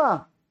at iba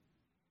pa.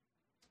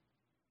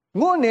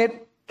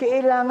 Ngunit,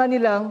 kailangan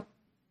nilang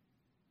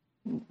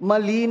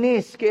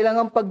malinis,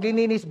 kailangan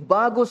paglininis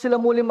bago sila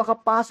muli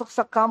makapasok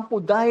sa kampo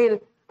dahil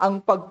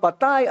ang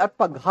pagpatay at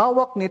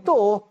paghawak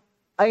nito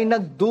ay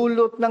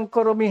nagdulot ng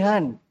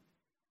karumihan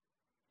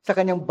sa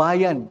kanyang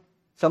bayan,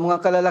 sa mga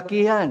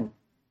kalalakihan.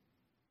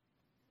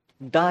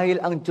 Dahil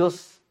ang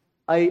Diyos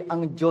ay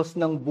ang Diyos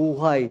ng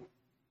buhay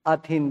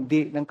at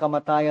hindi ng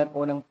kamatayan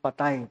o ng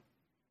patay.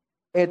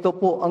 Ito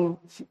po ang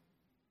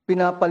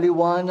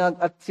pinapaliwanag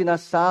at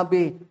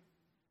sinasabi.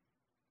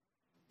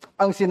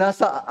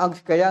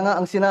 Kaya nga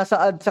ang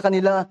sinasaad sa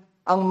kanila,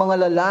 ang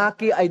mga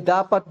lalaki ay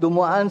dapat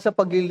dumaan sa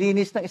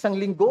paglilinis ng isang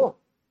linggo.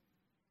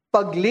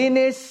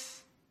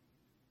 Paglinis,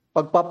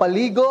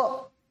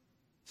 pagpapaligo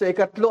sa 3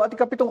 at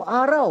 7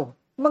 araw,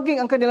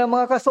 maging ang kanilang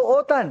mga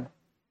kasuotan,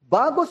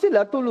 bago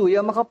sila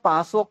tuluyang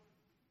makapasok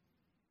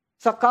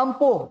sa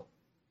kampo.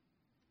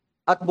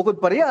 At bukod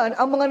pa riyan,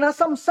 ang mga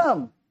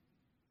nasamsam,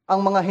 ang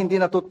mga hindi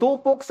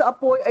natutupok sa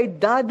apoy ay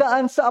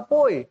dadaan sa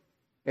apoy.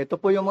 Ito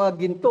po yung mga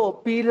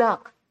ginto,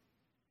 pilak.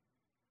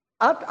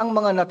 At ang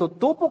mga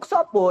natutupok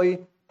sa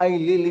apoy ay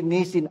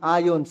lilinisin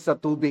ayon sa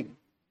tubig.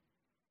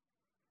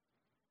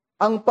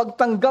 Ang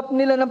pagtanggap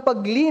nila ng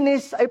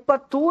paglinis ay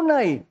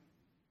patunay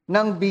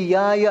ng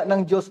biyaya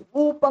ng Diyos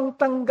upang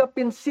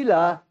tanggapin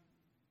sila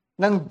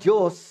ng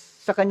Diyos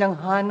sa kanyang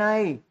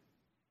hanay.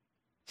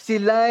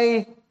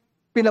 Sila'y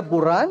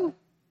pinaburan.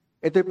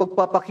 Ito'y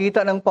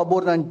pagpapakita ng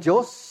pabor ng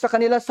Diyos sa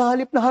kanila sa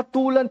halip na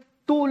hatulan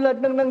tulad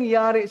ng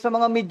nangyari sa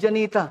mga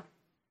Midyanita.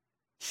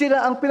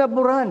 Sila ang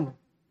pinaburan.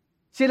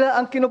 Sila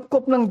ang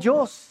kinupkop ng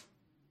Diyos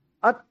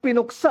at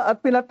pinuksa at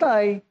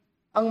pinatay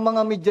ang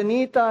mga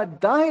Midyanita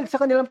dahil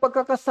sa kanilang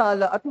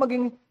pagkakasala at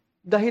maging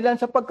dahilan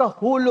sa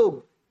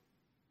pagkahulog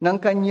ng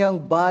kanyang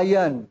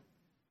bayan.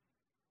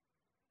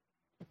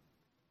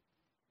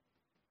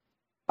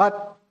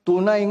 At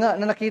tunay nga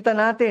na nakita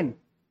natin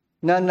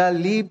na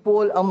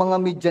nalipol ang mga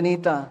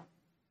Midyanita.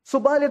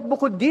 Subalit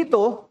bukod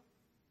dito,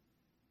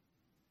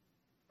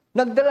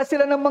 nagdala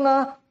sila ng mga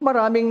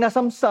maraming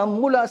nasamsam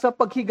mula sa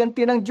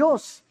paghiganti ng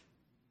Diyos.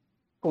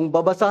 Kung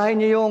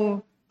babasahin niyo yung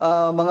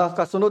mga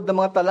kasunod na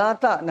mga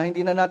talata na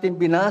hindi na natin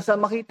binasa,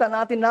 makita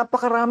natin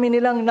napakarami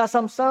nilang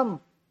nasamsam.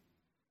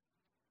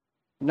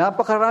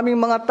 Napakaraming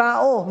mga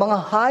tao, mga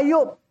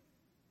hayop.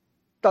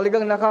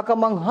 Talagang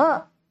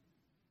nakakamangha.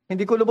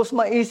 Hindi ko lubos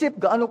maisip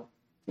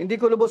hindi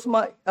ko lubos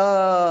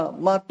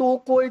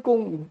matukoy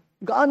kung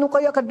gaano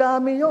kaya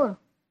kadami yon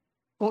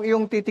kung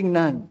iyong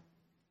titingnan.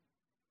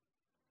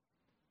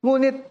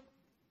 Ngunit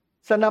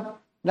sa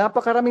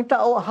napakaraming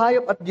tao,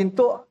 hayop at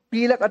ginto,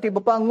 pilak at iba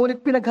pa, ngunit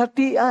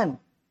pinaghatian.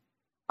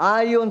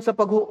 Ayon sa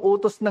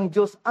pag-uutos ng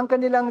Diyos, ang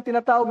kanilang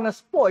tinatawag na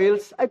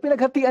spoils ay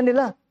pinaghatian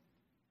nila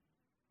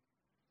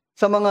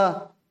sa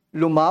mga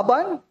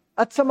lumaban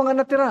at sa mga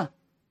natira.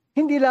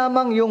 Hindi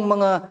lamang yung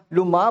mga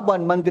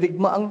lumaban,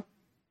 mandirigma ang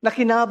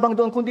nakinabang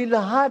doon, kundi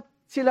lahat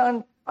sila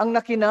ang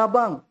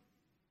nakinabang.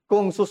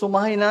 Kung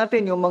susumahin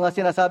natin yung mga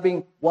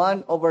sinasabing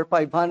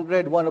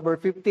 1/500,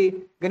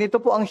 1/50,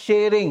 ganito po ang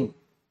sharing.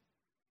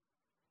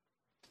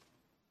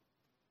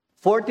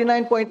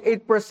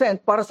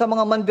 49.8% para sa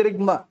mga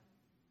mandirigma.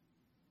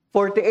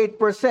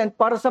 48%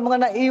 para sa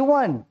mga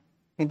naiwan.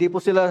 Hindi po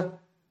sila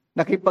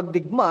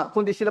nakipagdigma,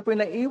 kundi sila po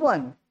yung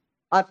naiwan.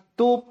 At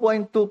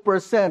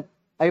 2.2%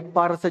 ay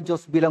para sa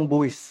Diyos bilang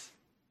buwis.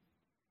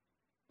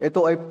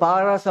 Ito ay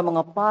para sa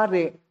mga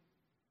pare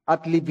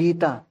at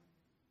Levita.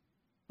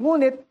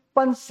 Ngunit,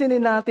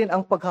 pansinin natin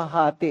ang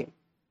paghahati.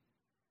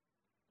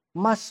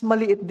 Mas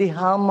maliit di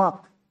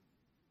hamak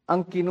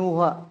ang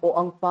kinuha o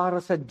ang para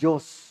sa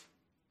Diyos.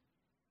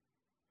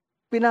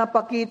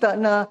 Pinapakita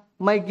na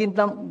may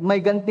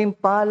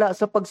gantimpala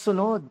sa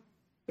pagsunod.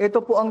 Ito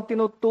po ang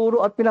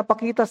tinuturo at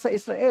pinapakita sa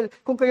Israel.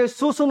 Kung kayo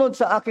susunod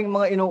sa aking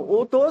mga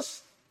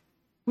inuutos,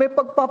 may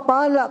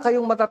pagpapala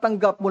kayong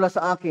matatanggap mula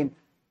sa akin.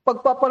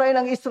 Pagpapalain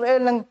ng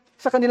Israel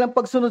sa kanilang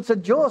pagsunod sa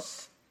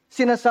Diyos.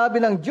 Sinasabi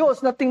ng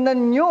Diyos na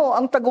tingnan nyo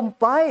ang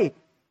tagumpay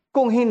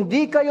kung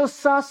hindi kayo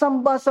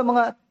sasamba sa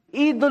mga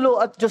idolo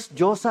at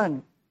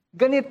Diyos-Diyosan.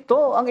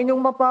 Ganito ang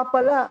inyong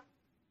mapapala.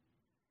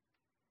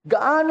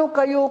 Gaano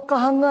kayo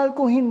kahangal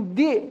kung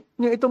hindi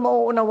nyo ito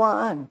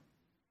mauunawaan?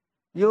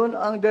 Yun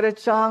ang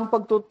diretsahang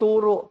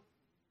pagtuturo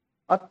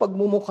at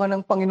pagmumukha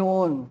ng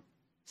Panginoon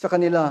sa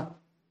kanila.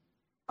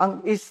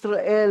 Ang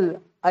Israel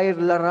ay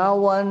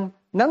larawan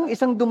ng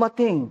isang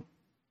dumating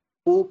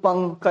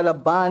upang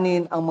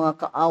kalabanin ang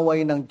mga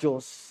kaaway ng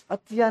Diyos. At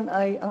yan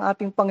ay ang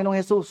ating Panginoong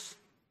Hesus.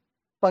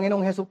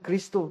 Panginoong Hesus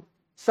Kristo.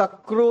 Sa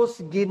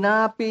krus,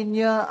 ginapin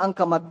niya ang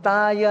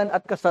kamatayan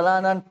at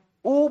kasalanan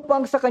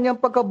upang sa kanyang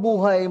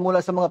pagkabuhay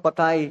mula sa mga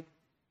patay,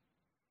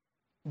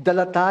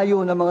 dala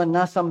tayo ng mga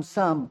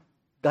nasamsam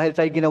dahil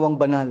tayo ginawang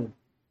banal.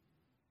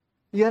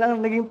 Yan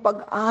ang naging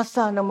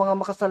pag-asa ng mga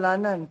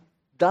makasalanan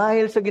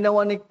dahil sa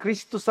ginawa ni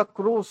Kristo sa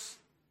krus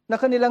na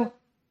kanilang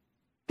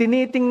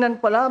tinitingnan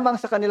pa lamang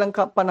sa kanilang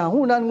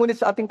kapanahunan,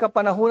 ngunit sa ating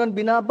kapanahunan,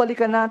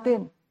 binabalikan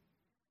natin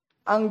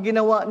ang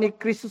ginawa ni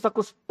Kristo sa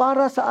krus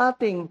para sa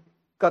ating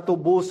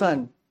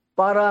katubusan,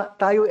 para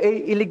tayo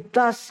ay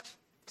iligtas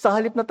sa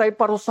halip na tayo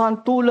parusahan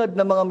tulad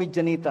ng mga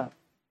Midyanita.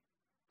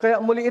 Kaya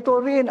muli ito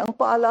rin ang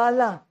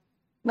paalala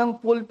ng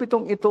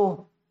pulpitong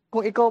ito.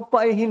 Kung ikaw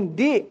pa ay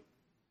hindi,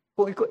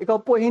 kung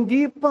ikaw po ay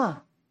hindi pa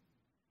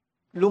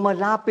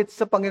lumalapit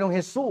sa Panginoong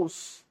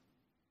Hesus,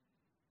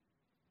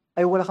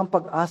 ay wala kang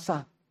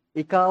pag-asa.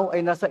 Ikaw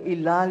ay nasa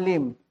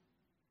ilalim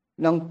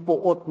ng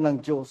puot ng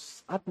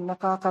Diyos at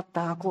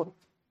nakakatakot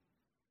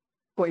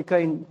kung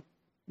ikaw ay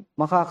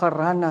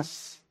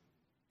makakaranas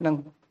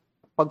ng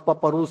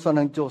pagpaparusa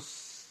ng Diyos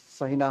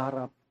sa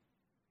hinaharap.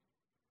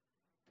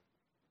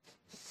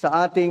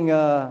 Sa ating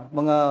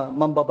mga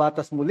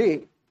mambabatas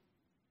muli,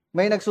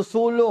 may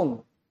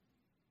nagsusulong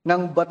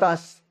ng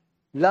batas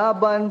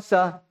laban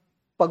sa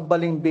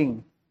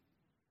pagbalimbing.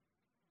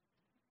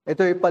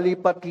 Ito ay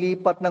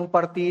palipat-lipat ng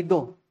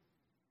partido.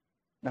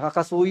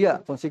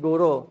 Nakakasuya kung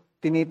siguro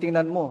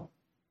tinitingnan mo.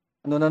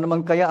 Ano na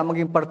naman kaya ang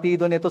maging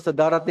partido nito sa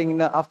darating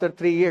na after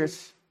 3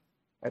 years?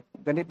 At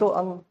ganito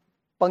ang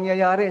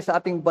pangyayari sa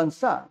ating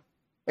bansa.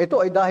 Ito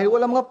ay dahil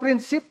walang mga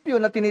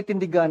prinsipyo na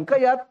tinitindigan.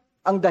 Kaya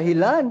ang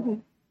dahilan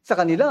sa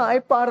kanila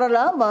ay para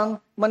lamang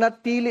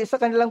manatili sa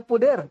kanilang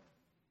poder.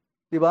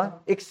 Di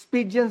ba?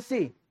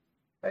 Expediency.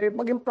 Ay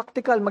maging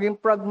practical, maging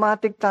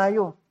pragmatic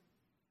tayo.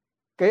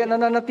 Kaya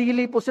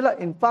nananatili po sila.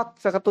 In fact,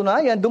 sa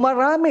katunayan,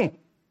 dumarami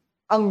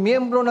ang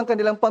miyembro ng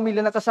kanilang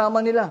pamilya na kasama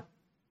nila.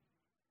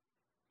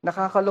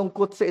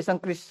 Nakakalungkot sa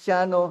isang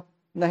Kristiyano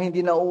na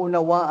hindi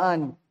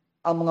nauunawaan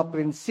ang mga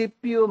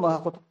prinsipyo,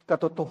 mga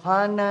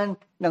katotohanan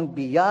ng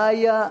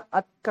biyaya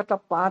at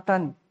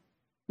katapatan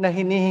na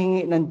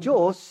hinihingi ng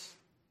Diyos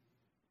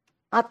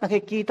at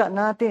nakikita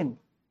natin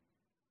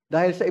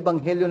dahil sa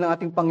ebanghelyo ng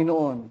ating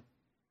Panginoon.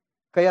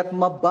 Kaya't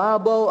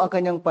mababaw ang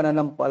kanyang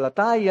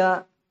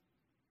pananampalataya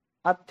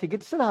at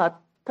higit sa lahat,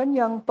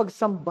 kanyang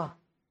pagsamba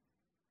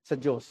sa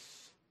Diyos.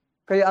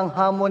 Kaya ang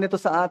hamon nito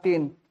sa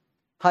atin,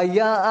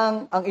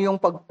 hayaang ang iyong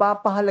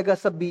pagpapahalaga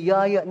sa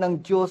biyaya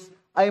ng Diyos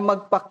ay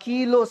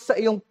magpakilos sa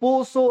iyong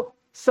puso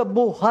sa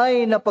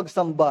buhay na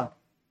pagsamba.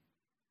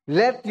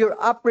 Let your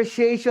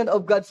appreciation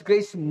of God's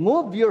grace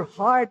move your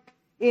heart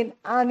in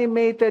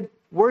animated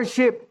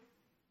worship.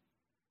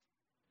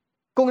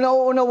 Kung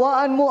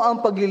nauunawaan mo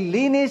ang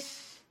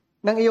paglilinis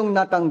ng iyong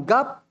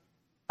natanggap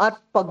at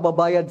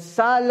pagbabayad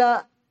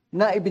sala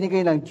na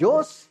ibinigay ng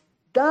Diyos,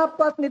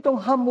 dapat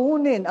nitong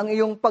hamunin ang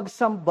iyong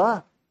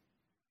pagsamba.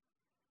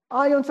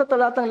 Ayon sa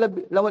talatang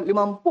 50,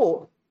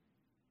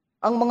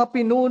 ang mga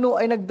pinuno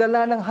ay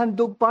nagdala ng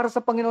handog para sa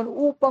Panginoon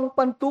upang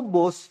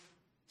pantubos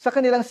sa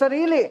kanilang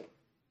sarili.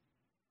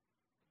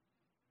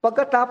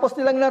 Pagkatapos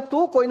nilang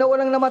natukoy na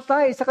walang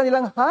namatay sa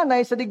kanilang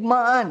hanay sa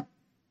digmaan.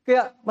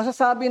 Kaya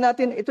masasabi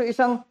natin ito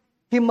isang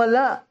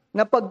himala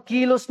na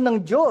pagkilos ng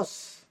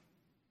Diyos.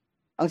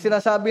 Ang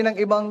sinasabi ng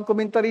ibang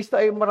komentarista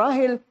ay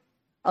marahil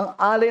ang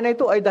alay na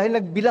ito ay dahil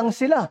nagbilang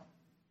sila.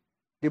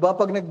 Di ba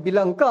pag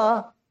nagbilang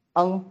ka,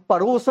 ang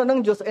parusa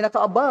ng Diyos ay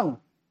nakaabang.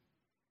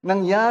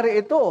 Nangyari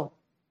ito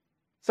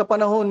sa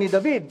panahon ni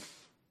David.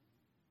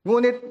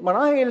 Ngunit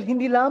marahil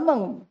hindi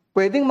lamang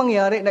pwedeng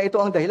mangyari na ito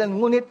ang dahilan.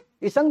 Ngunit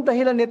isang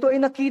dahilan nito ay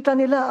nakita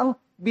nila ang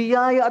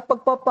biyaya at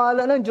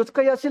pagpapala ng Diyos.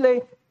 Kaya sila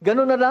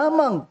gano'n na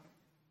lamang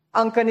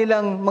ang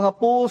kanilang mga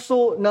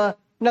puso na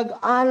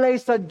nag-alay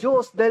sa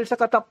Diyos dahil sa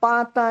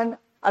katapatan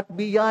at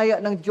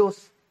biyaya ng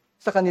Diyos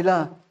sa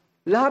kanila.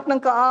 Lahat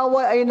ng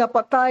kaaway ay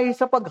napatay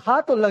sa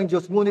paghatol ng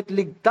Diyos, ngunit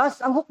ligtas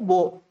ang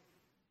hukbo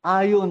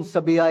ayon sa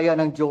biyaya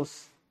ng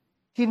Diyos.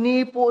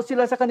 Hinipo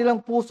sila sa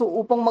kanilang puso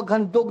upang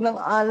maghandog ng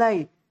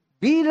alay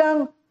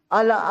bilang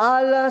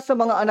alaala sa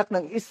mga anak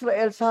ng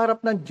Israel sa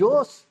harap ng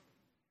Diyos.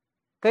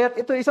 Kaya't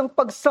ito isang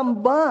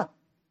pagsamba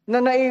na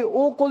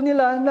naiukol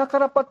nila na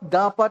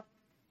karapat-dapat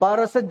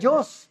para sa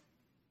Diyos.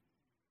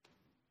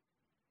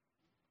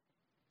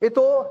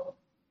 Ito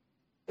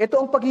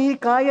ang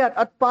paghihikayat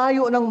at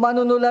payo ng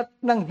manunulat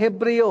ng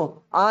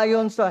Hebreo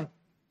ayon sa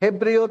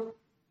Hebreo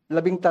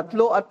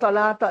 13 at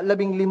talata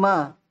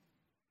 15.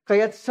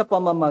 Kaya't sa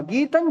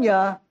pamamagitan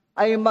niya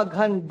ay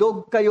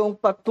maghandog kayong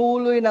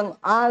patuloy ng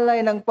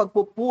alay ng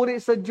pagpupuri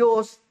sa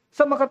Diyos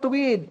sa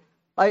makatuwid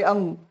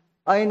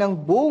ay ng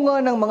bunga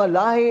ng mga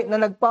lahi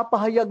na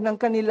nagpapahayag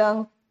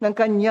ng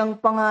kanyang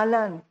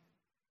pangalan.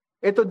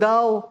 Ito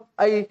daw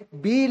ay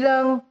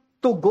bilang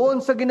tugon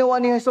sa ginawa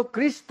ni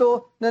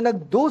Jesucristo na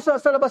nagdusa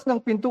sa labas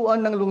ng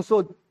pintuan ng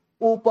lungsod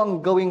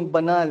upang gawing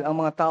banal ang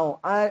mga tao.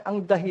 Ay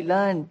ang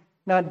dahilan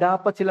na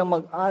dapat silang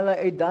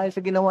mag-alay ay dahil sa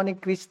ginawa ni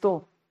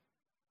Kristo.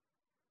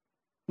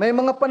 May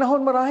mga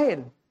panahon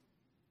marahil.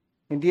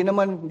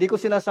 Hindi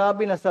ko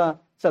sinasabi na sa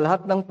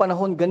lahat ng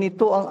panahon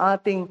ganito ang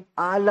ating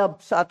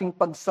alab sa ating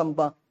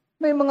pagsamba.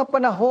 May mga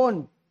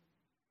panahon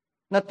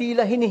na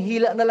tila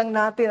hinihila na lang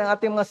natin ang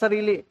ating mga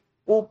sarili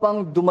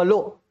upang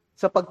dumalo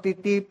sa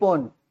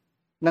pagtitipon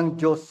ng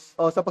Diyos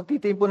o sa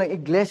pagtitipon ng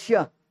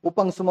iglesia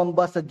upang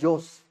sumamba sa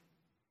Diyos.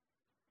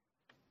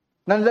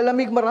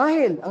 Nanlalamig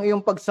marahil ang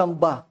iyong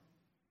pagsamba.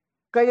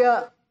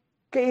 Kaya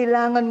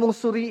kailangan mong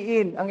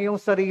suriin ang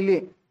iyong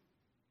sarili.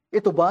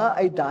 Ito ba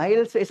ay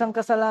dahil sa isang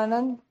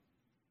kasalanan?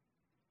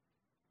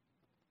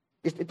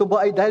 Ito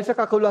ba ay dahil sa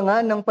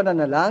kakulangan ng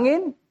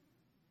pananalangin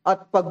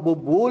at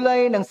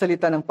pagbubulay ng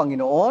salita ng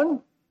Panginoon?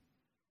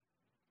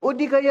 O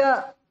di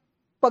kaya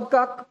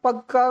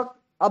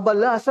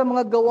pagkaabala sa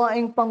mga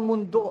gawaing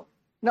pangmundo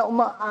na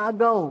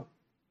umaagaw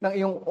ng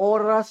iyong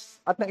oras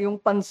at ng iyong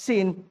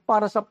pansin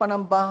para sa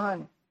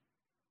panambahan.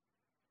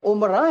 O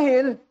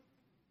marahil,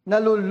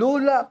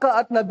 nalulula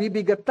ka at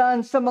nabibigatan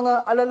sa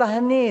mga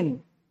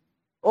alalahanin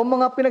o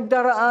mga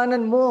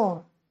pinagdaraanan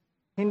mo.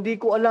 Hindi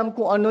ko alam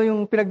kung ano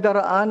yung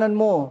pinagdaraanan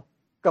mo,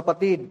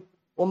 kapatid,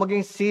 o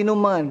maging sino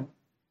man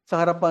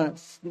sa harapan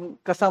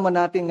kasama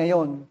natin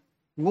ngayon.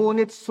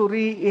 Ngunit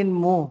suriin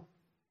mo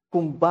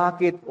kung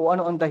bakit o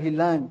ano ang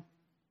dahilan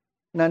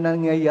na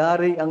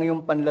nangyayari ang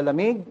iyong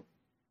panlalamig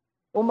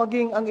o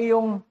maging ang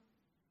iyong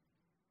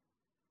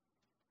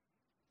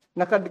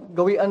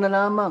nakagawian na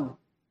lamang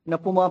na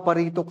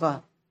pumaparito ka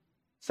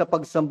sa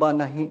pagsamba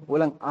na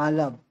walang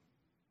alab.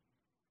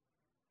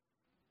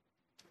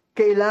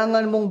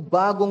 Kailangan mong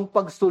bagong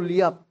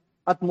pagsulyap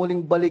at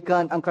muling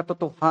balikan ang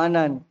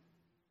katotohanan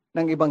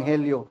ng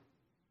Ebanghelyo.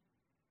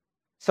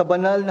 Sa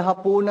banal na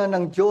hapunan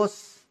ng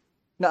Diyos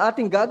na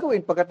ating gagawin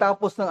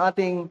pagkatapos ng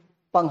ating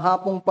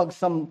panghapong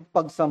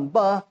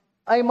pagsamba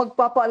ay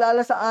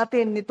magpapaalala sa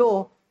atin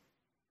nito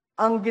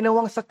ang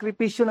ginawang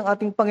sakripisyo ng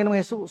ating Panginoong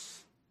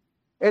Hesus.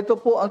 Ito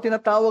po ang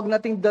tinatawag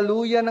nating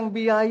daluyan ng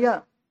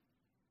biyaya.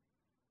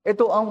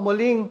 Ito ang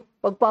muling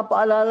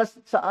pagpapaalala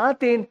sa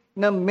atin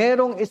na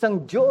merong isang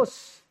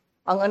Diyos,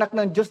 ang anak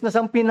ng Diyos na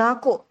siyang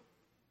pinako.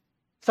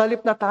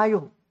 Salip na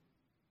tayo.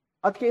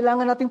 At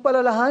kailangan nating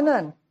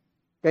palalahanan.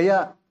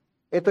 Kaya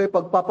ito'y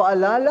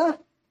pagpapaalala,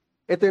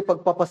 ito'y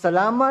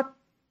pagpapasalamat,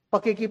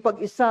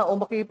 pakikipag-isa o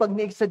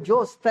makikipagniig sa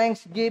Diyos,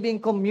 thanksgiving,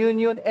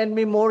 communion, and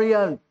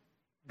memorial.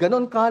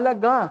 Ganon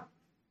kahalaga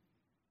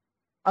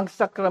ang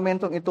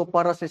sakramentong ito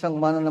para sa isang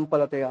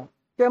mananampalataya.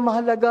 Kaya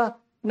mahalaga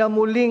na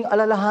muling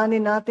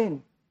alalahanin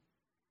natin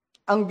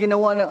ang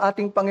ginawa ng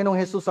ating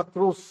Panginoong Hesus sa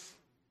krus.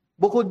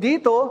 Bukod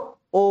dito,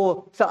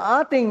 o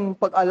sa ating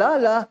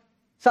pag-alala,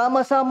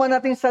 sama-sama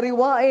nating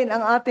sariwain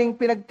ang ating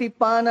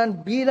pinagtipanan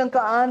bilang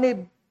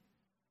kaanib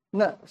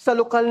sa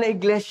lokal na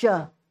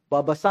iglesia.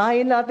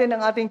 Babasahin natin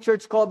ang ating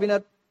church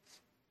covenant,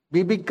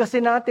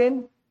 bibigkasin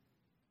natin,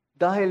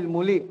 dahil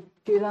muli,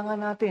 kailangan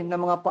natin ng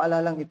mga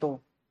paalalang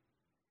ito.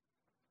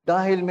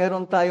 Dahil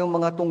meron tayong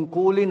mga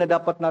tungkulin na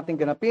dapat nating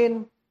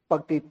ganapin,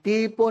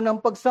 pagtitipon ng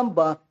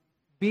pagsamba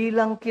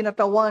bilang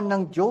kinatawan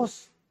ng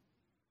Diyos.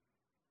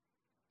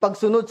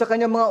 Pagsunod sa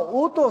kanyang mga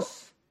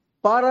utos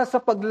para sa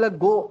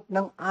paglago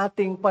ng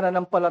ating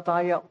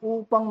pananampalataya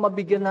upang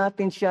mabigyan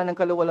natin siya ng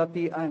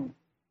kaluwalhatian.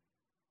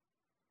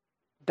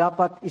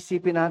 Dapat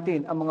isipin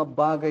natin ang mga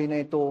bagay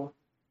na ito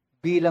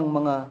bilang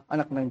mga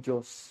anak ng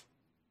Diyos.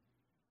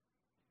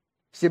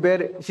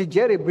 Si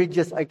Jerry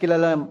Bridges ay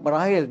kilala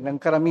marahil ng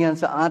karamihan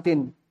sa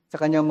atin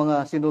sa kanyang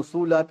mga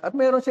sinusulat at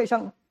mayroon siya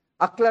isang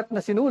aklat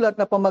na sinulat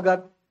na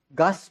pamagat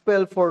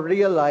Gospel for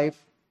Real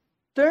Life,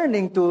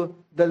 Turning to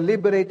the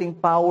Liberating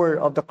Power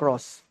of the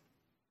Cross.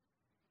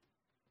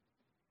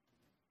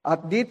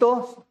 At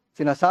dito,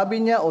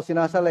 sinasabi niya o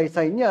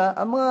sinasalaysay niya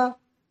ang mga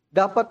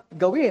dapat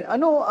gawin.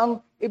 Ano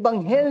ang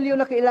ebanghelyo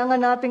na kailangan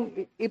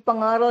nating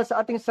ipangaral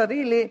sa ating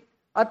sarili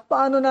at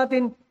paano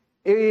natin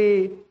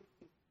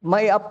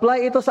may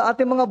apply ito sa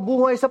ating mga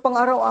buhay sa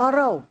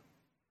pang-araw-araw.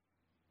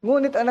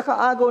 Ngunit ang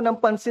nakaagaw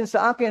ng pansin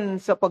sa akin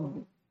sa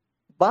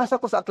pagbasa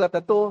ko sa aklat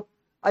na ito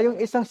ay yung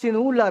isang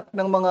sinulat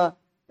ng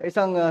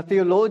isang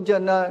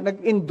theologian na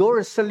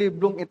nag-endorse sa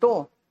librong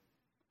ito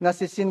na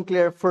si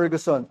Sinclair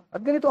Ferguson.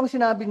 At ganito ang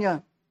sinabi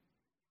niya,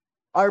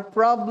 "Our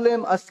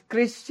problem as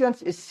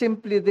Christians is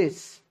simply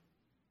this.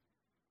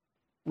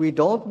 We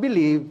don't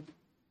believe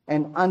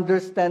and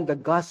understand the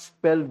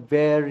gospel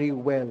very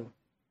well.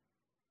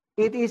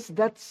 It is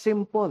that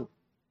simple.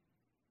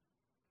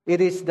 It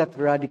is that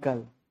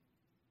radical."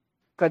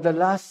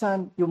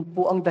 Kadalasan, yun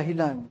po ang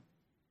dahilan.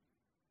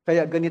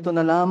 Kaya ganito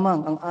na lamang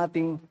ang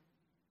ating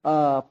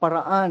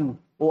paraan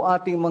o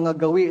ating mga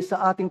gawi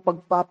sa ating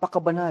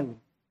pagpapakabanal.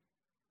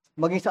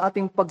 Maging sa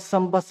ating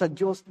pagsamba sa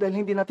Diyos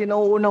dahil hindi natin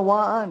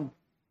nauunawaan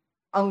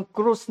ang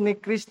krus ni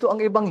Kristo,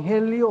 ang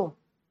ebanghelyo.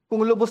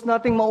 Kung lubos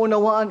nating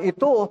maunawaan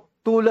ito,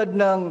 tulad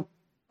ng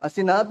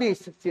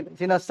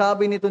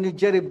sinasabi nito ni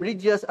Jerry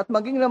Bridges at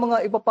maging ng mga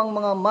iba pang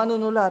mga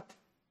manunulat,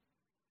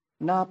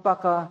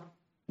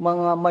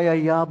 mga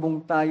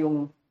mayayabong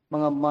tayong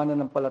mga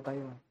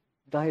mananampalataya.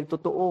 Dahil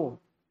totoo,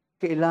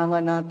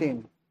 kailangan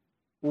natin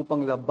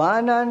upang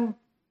labanan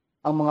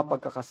ang mga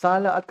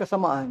pagkakasala at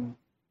kasamaan,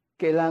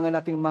 kailangan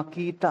nating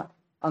makita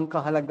ang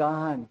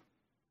kahalagahan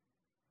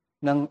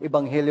ng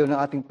ebanghelyo ng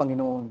ating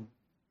Panginoon.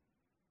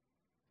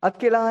 At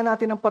kailangan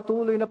natin ng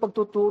patuloy na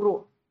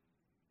pagtuturo.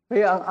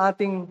 Kaya ang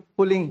ating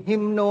huling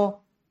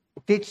himno,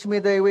 "Teach me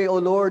thy way,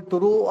 O Lord,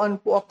 turuan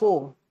po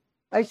ako,"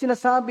 ay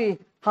sinasabi,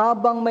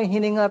 habang may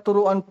hininga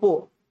turuan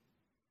po.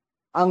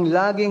 Ang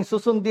laging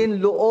susundin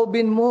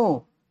loobin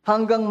mo,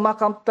 hanggang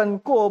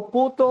makamtan ko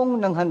putong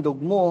ng handog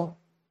mo,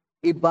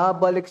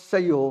 ibabalik sa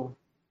iyo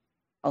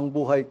ang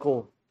buhay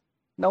ko.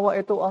 Nawa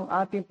ito ang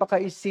ating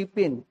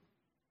pakaisipin.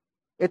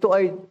 Ito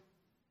ay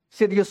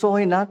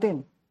seryosohin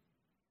natin.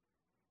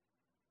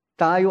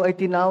 Tayo ay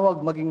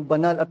tinawag maging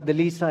banal at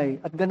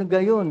dalisay. At ganun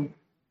gayon,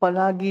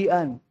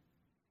 palagian.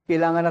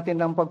 Kailangan natin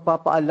ng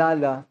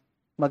pagpapaalala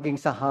maging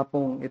sa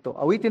hapong ito.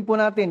 Awitin po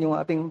natin yung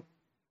ating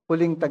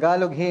huling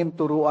Tagalog hymn,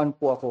 Turuan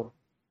Po Ako.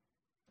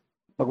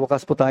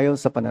 Magwakas po tayo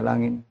sa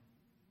panalangin.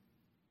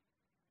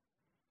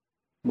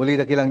 Muli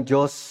dakilang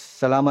Diyos,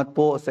 salamat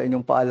po sa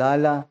inyong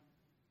paalala,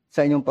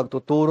 sa inyong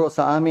pagtuturo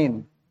sa amin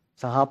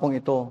sa hapong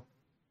ito.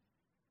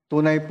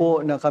 Tunay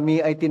po na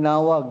kami ay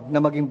tinawag na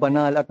maging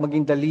banal at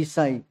maging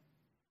dalisay,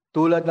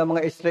 tulad ng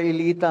mga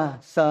Israelita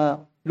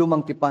sa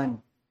Lumang Tipan.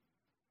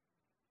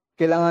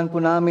 Kailangan po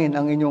namin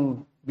ang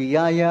inyong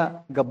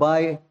biyaya,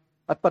 gabay,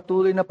 at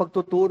patuloy na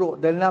pagtuturo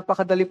dahil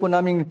napakadali po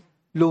naming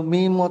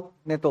lumimot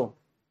nito.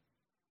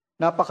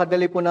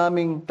 Napakadali po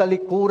naming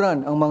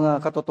talikuran ang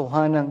mga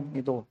katotohanan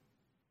ito.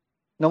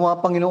 Nawa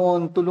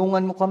Panginoon,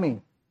 tulungan mo kami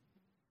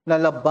na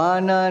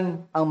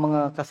labanan ang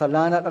mga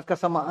kasalanan at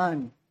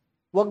kasamaan.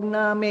 Huwag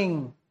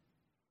naming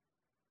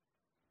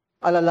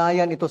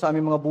alalayan ito sa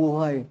aming mga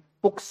buhay.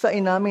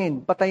 Puksain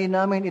namin, patayin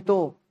namin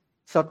ito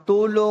sa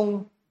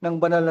tulong ng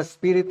Banal na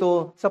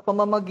Espiritu sa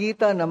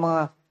pamamagitan ng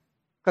mga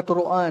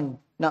katuruan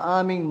na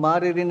aming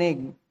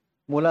maririnig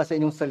mula sa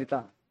inyong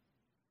salita.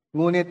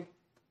 Ngunit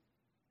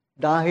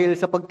dahil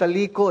sa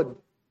pagtalikod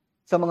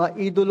sa mga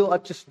idolo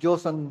at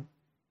Diyos-Diyosan,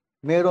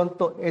 meron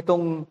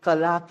itong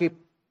kalakip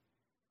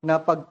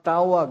na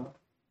pagtawag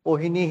o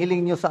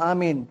hinihiling nyo sa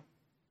amin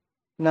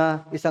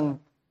na isang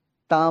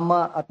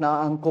tama at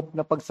naaangkop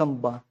na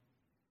pagsamba.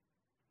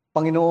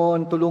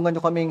 Panginoon, tulungan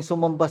nyo kaming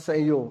sumamba sa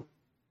iyo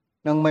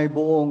ng may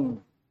buong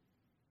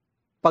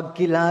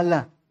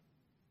pagkilala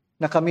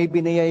na kami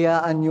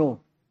biniyayaan nyo.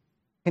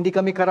 Hindi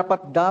kami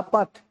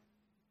karapat-dapat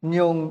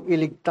niyong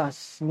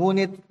iligtas.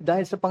 Ngunit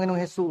dahil sa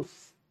Panginoong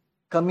Hesus,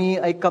 kami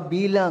ay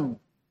kabilang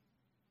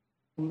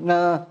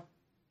na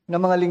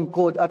mga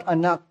lingkod at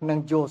anak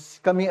ng Diyos.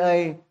 Kami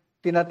ay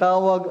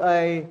tinatawag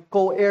ay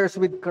co-heirs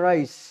with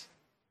Christ.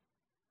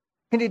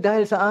 Hindi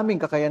dahil sa aming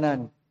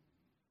kakayanan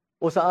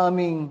o sa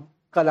aming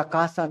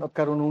kalakasan at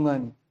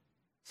karunungan.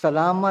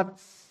 Salamat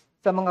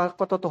sa mga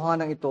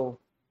katotohanan ito.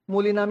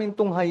 Muli namin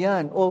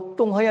tunghayan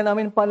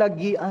namin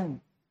palagian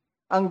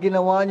ang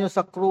ginawa niyo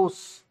sa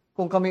krus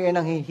kung kami ay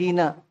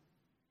nanghihina,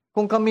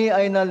 kung kami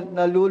ay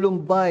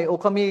nalulumbay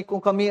o kung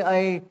kami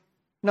ay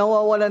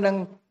nawawala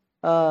ng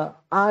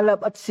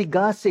alab at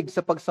sigasig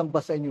sa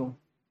pagsamba sa inyo.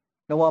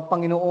 Nawa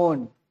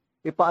Panginoon,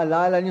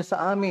 ipaalala niyo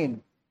sa amin,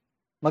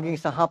 maging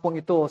sa hapong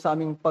ito, sa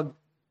aming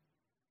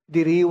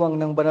pagdiriwang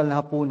ng banal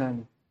na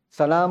hapunan.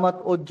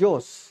 Salamat o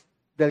Diyos,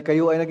 dahil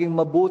kayo ay naging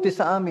mabuti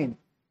sa amin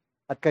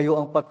at kayo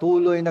ang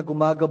patuloy na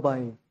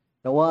gumagabay.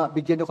 Nawa,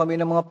 bigyan niyo kami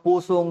ng mga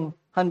pusong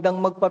handang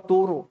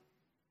magpaturo,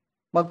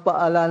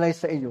 magpaalalay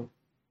sa iyo.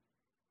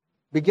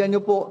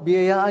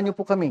 Biyayaan niyo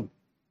po kami,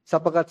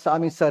 sapagkat sa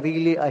aming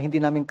sarili ay hindi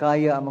namin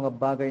kaya ang mga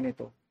bagay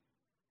nito.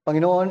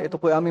 Panginoon, ito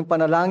po ay aming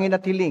panalangin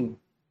at hiling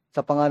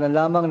sa pangalan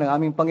lamang ng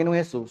aming Panginoong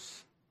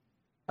Hesus.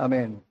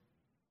 Amen.